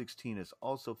 16 is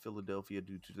also Philadelphia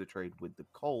due to the trade with the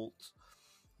Colts.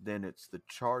 Then it's the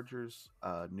Chargers,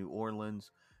 New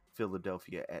Orleans,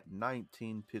 Philadelphia at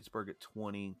 19, Pittsburgh at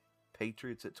 20,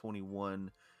 Patriots at 21,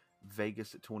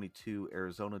 Vegas at 22,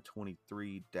 Arizona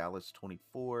 23, Dallas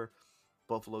 24,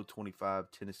 Buffalo 25,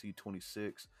 Tennessee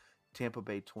 26, Tampa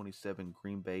Bay 27,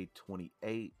 Green Bay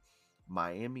 28,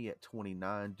 Miami at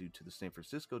 29 due to the San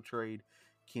Francisco trade,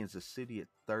 Kansas City at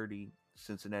 30,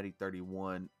 Cincinnati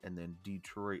 31, and then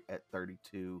Detroit at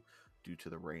 32 due to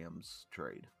the Rams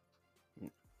trade.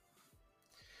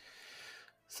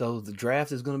 So the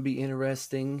draft is going to be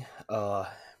interesting.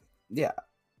 Yeah.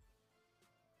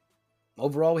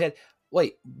 Overall, we had...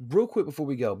 Wait, real quick before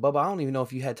we go. Bubba, I don't even know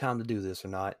if you had time to do this or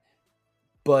not.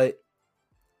 But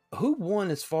who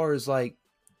won as far as, like,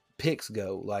 picks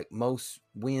go? Like, most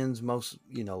wins, most,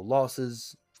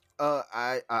 losses?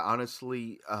 I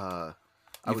honestly... I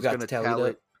You've was got going to to tally it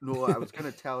up? No, I was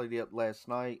going to tally it up last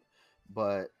night,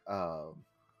 but I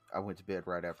went to bed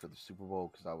right after the Super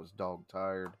Bowl because I was dog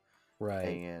tired. Right.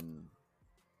 And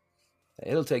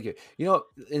it'll take you.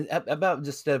 About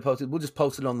just instead of posting, we'll just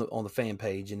post it on the fan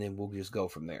page, and then we'll just go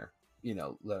from there.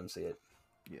 Let them see it.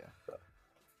 Yeah, so,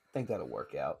 I think that'll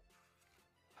work out.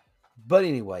 But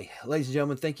anyway, ladies and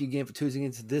gentlemen, thank you again for tuning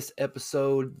into this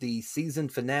episode, the season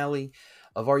finale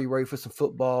of Are You Ready for Some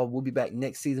Football? We'll be back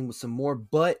next season with some more,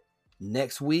 but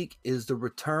next week is the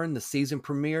return, the season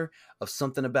premiere of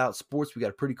Something About Sports. We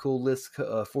got a pretty cool list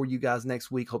for you guys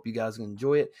next week. Hope you guys can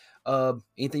enjoy it.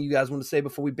 Anything you guys want to say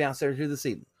before we bounce out here this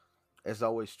evening? As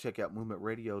always, check out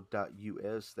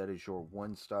movementradio.us. That is your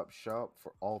one-stop shop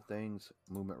for all things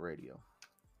Movement Radio.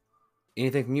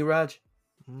 Anything from you, Raj?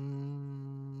 No.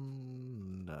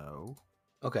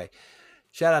 Okay.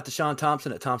 Shout out to Sean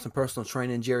Thompson at Thompson Personal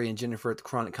Training, Jerry and Jennifer at the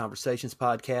Chronic Conversations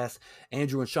podcast,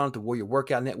 Andrew and Sean at the Warrior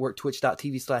Workout Network,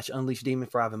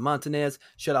 twitch.tv/UnleashDemon for Ivan Montanez.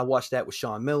 Should I watch that with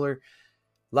Sean Miller?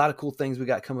 A lot of cool things we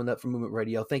got coming up from Movement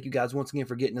Radio. Thank you guys once again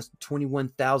for getting us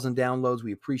 21,000 downloads.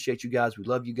 We appreciate you guys. We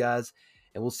love you guys.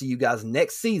 And we'll see you guys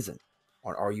next season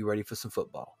on Are You Ready for Some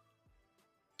Football?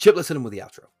 Chip, let's hit him with the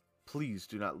outro. Please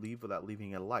do not leave without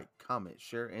leaving a like, comment,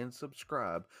 share, and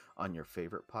subscribe on your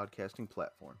favorite podcasting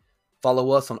platform.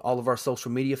 Follow us on all of our social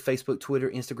media, Facebook,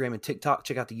 Twitter, Instagram, and TikTok.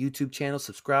 Check out the YouTube channel.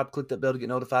 Subscribe, click that bell to get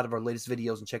notified of our latest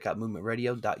videos, and check out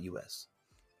movementradio.us.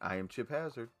 I am Chip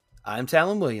Hazard. I am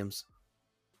Talon Williams.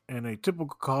 And a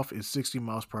typical cough is 60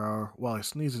 miles per hour, while a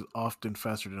sneeze is often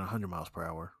faster than 100 miles per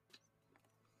hour.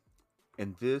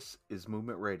 And this is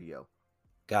Movement Radio.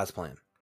 God's plan.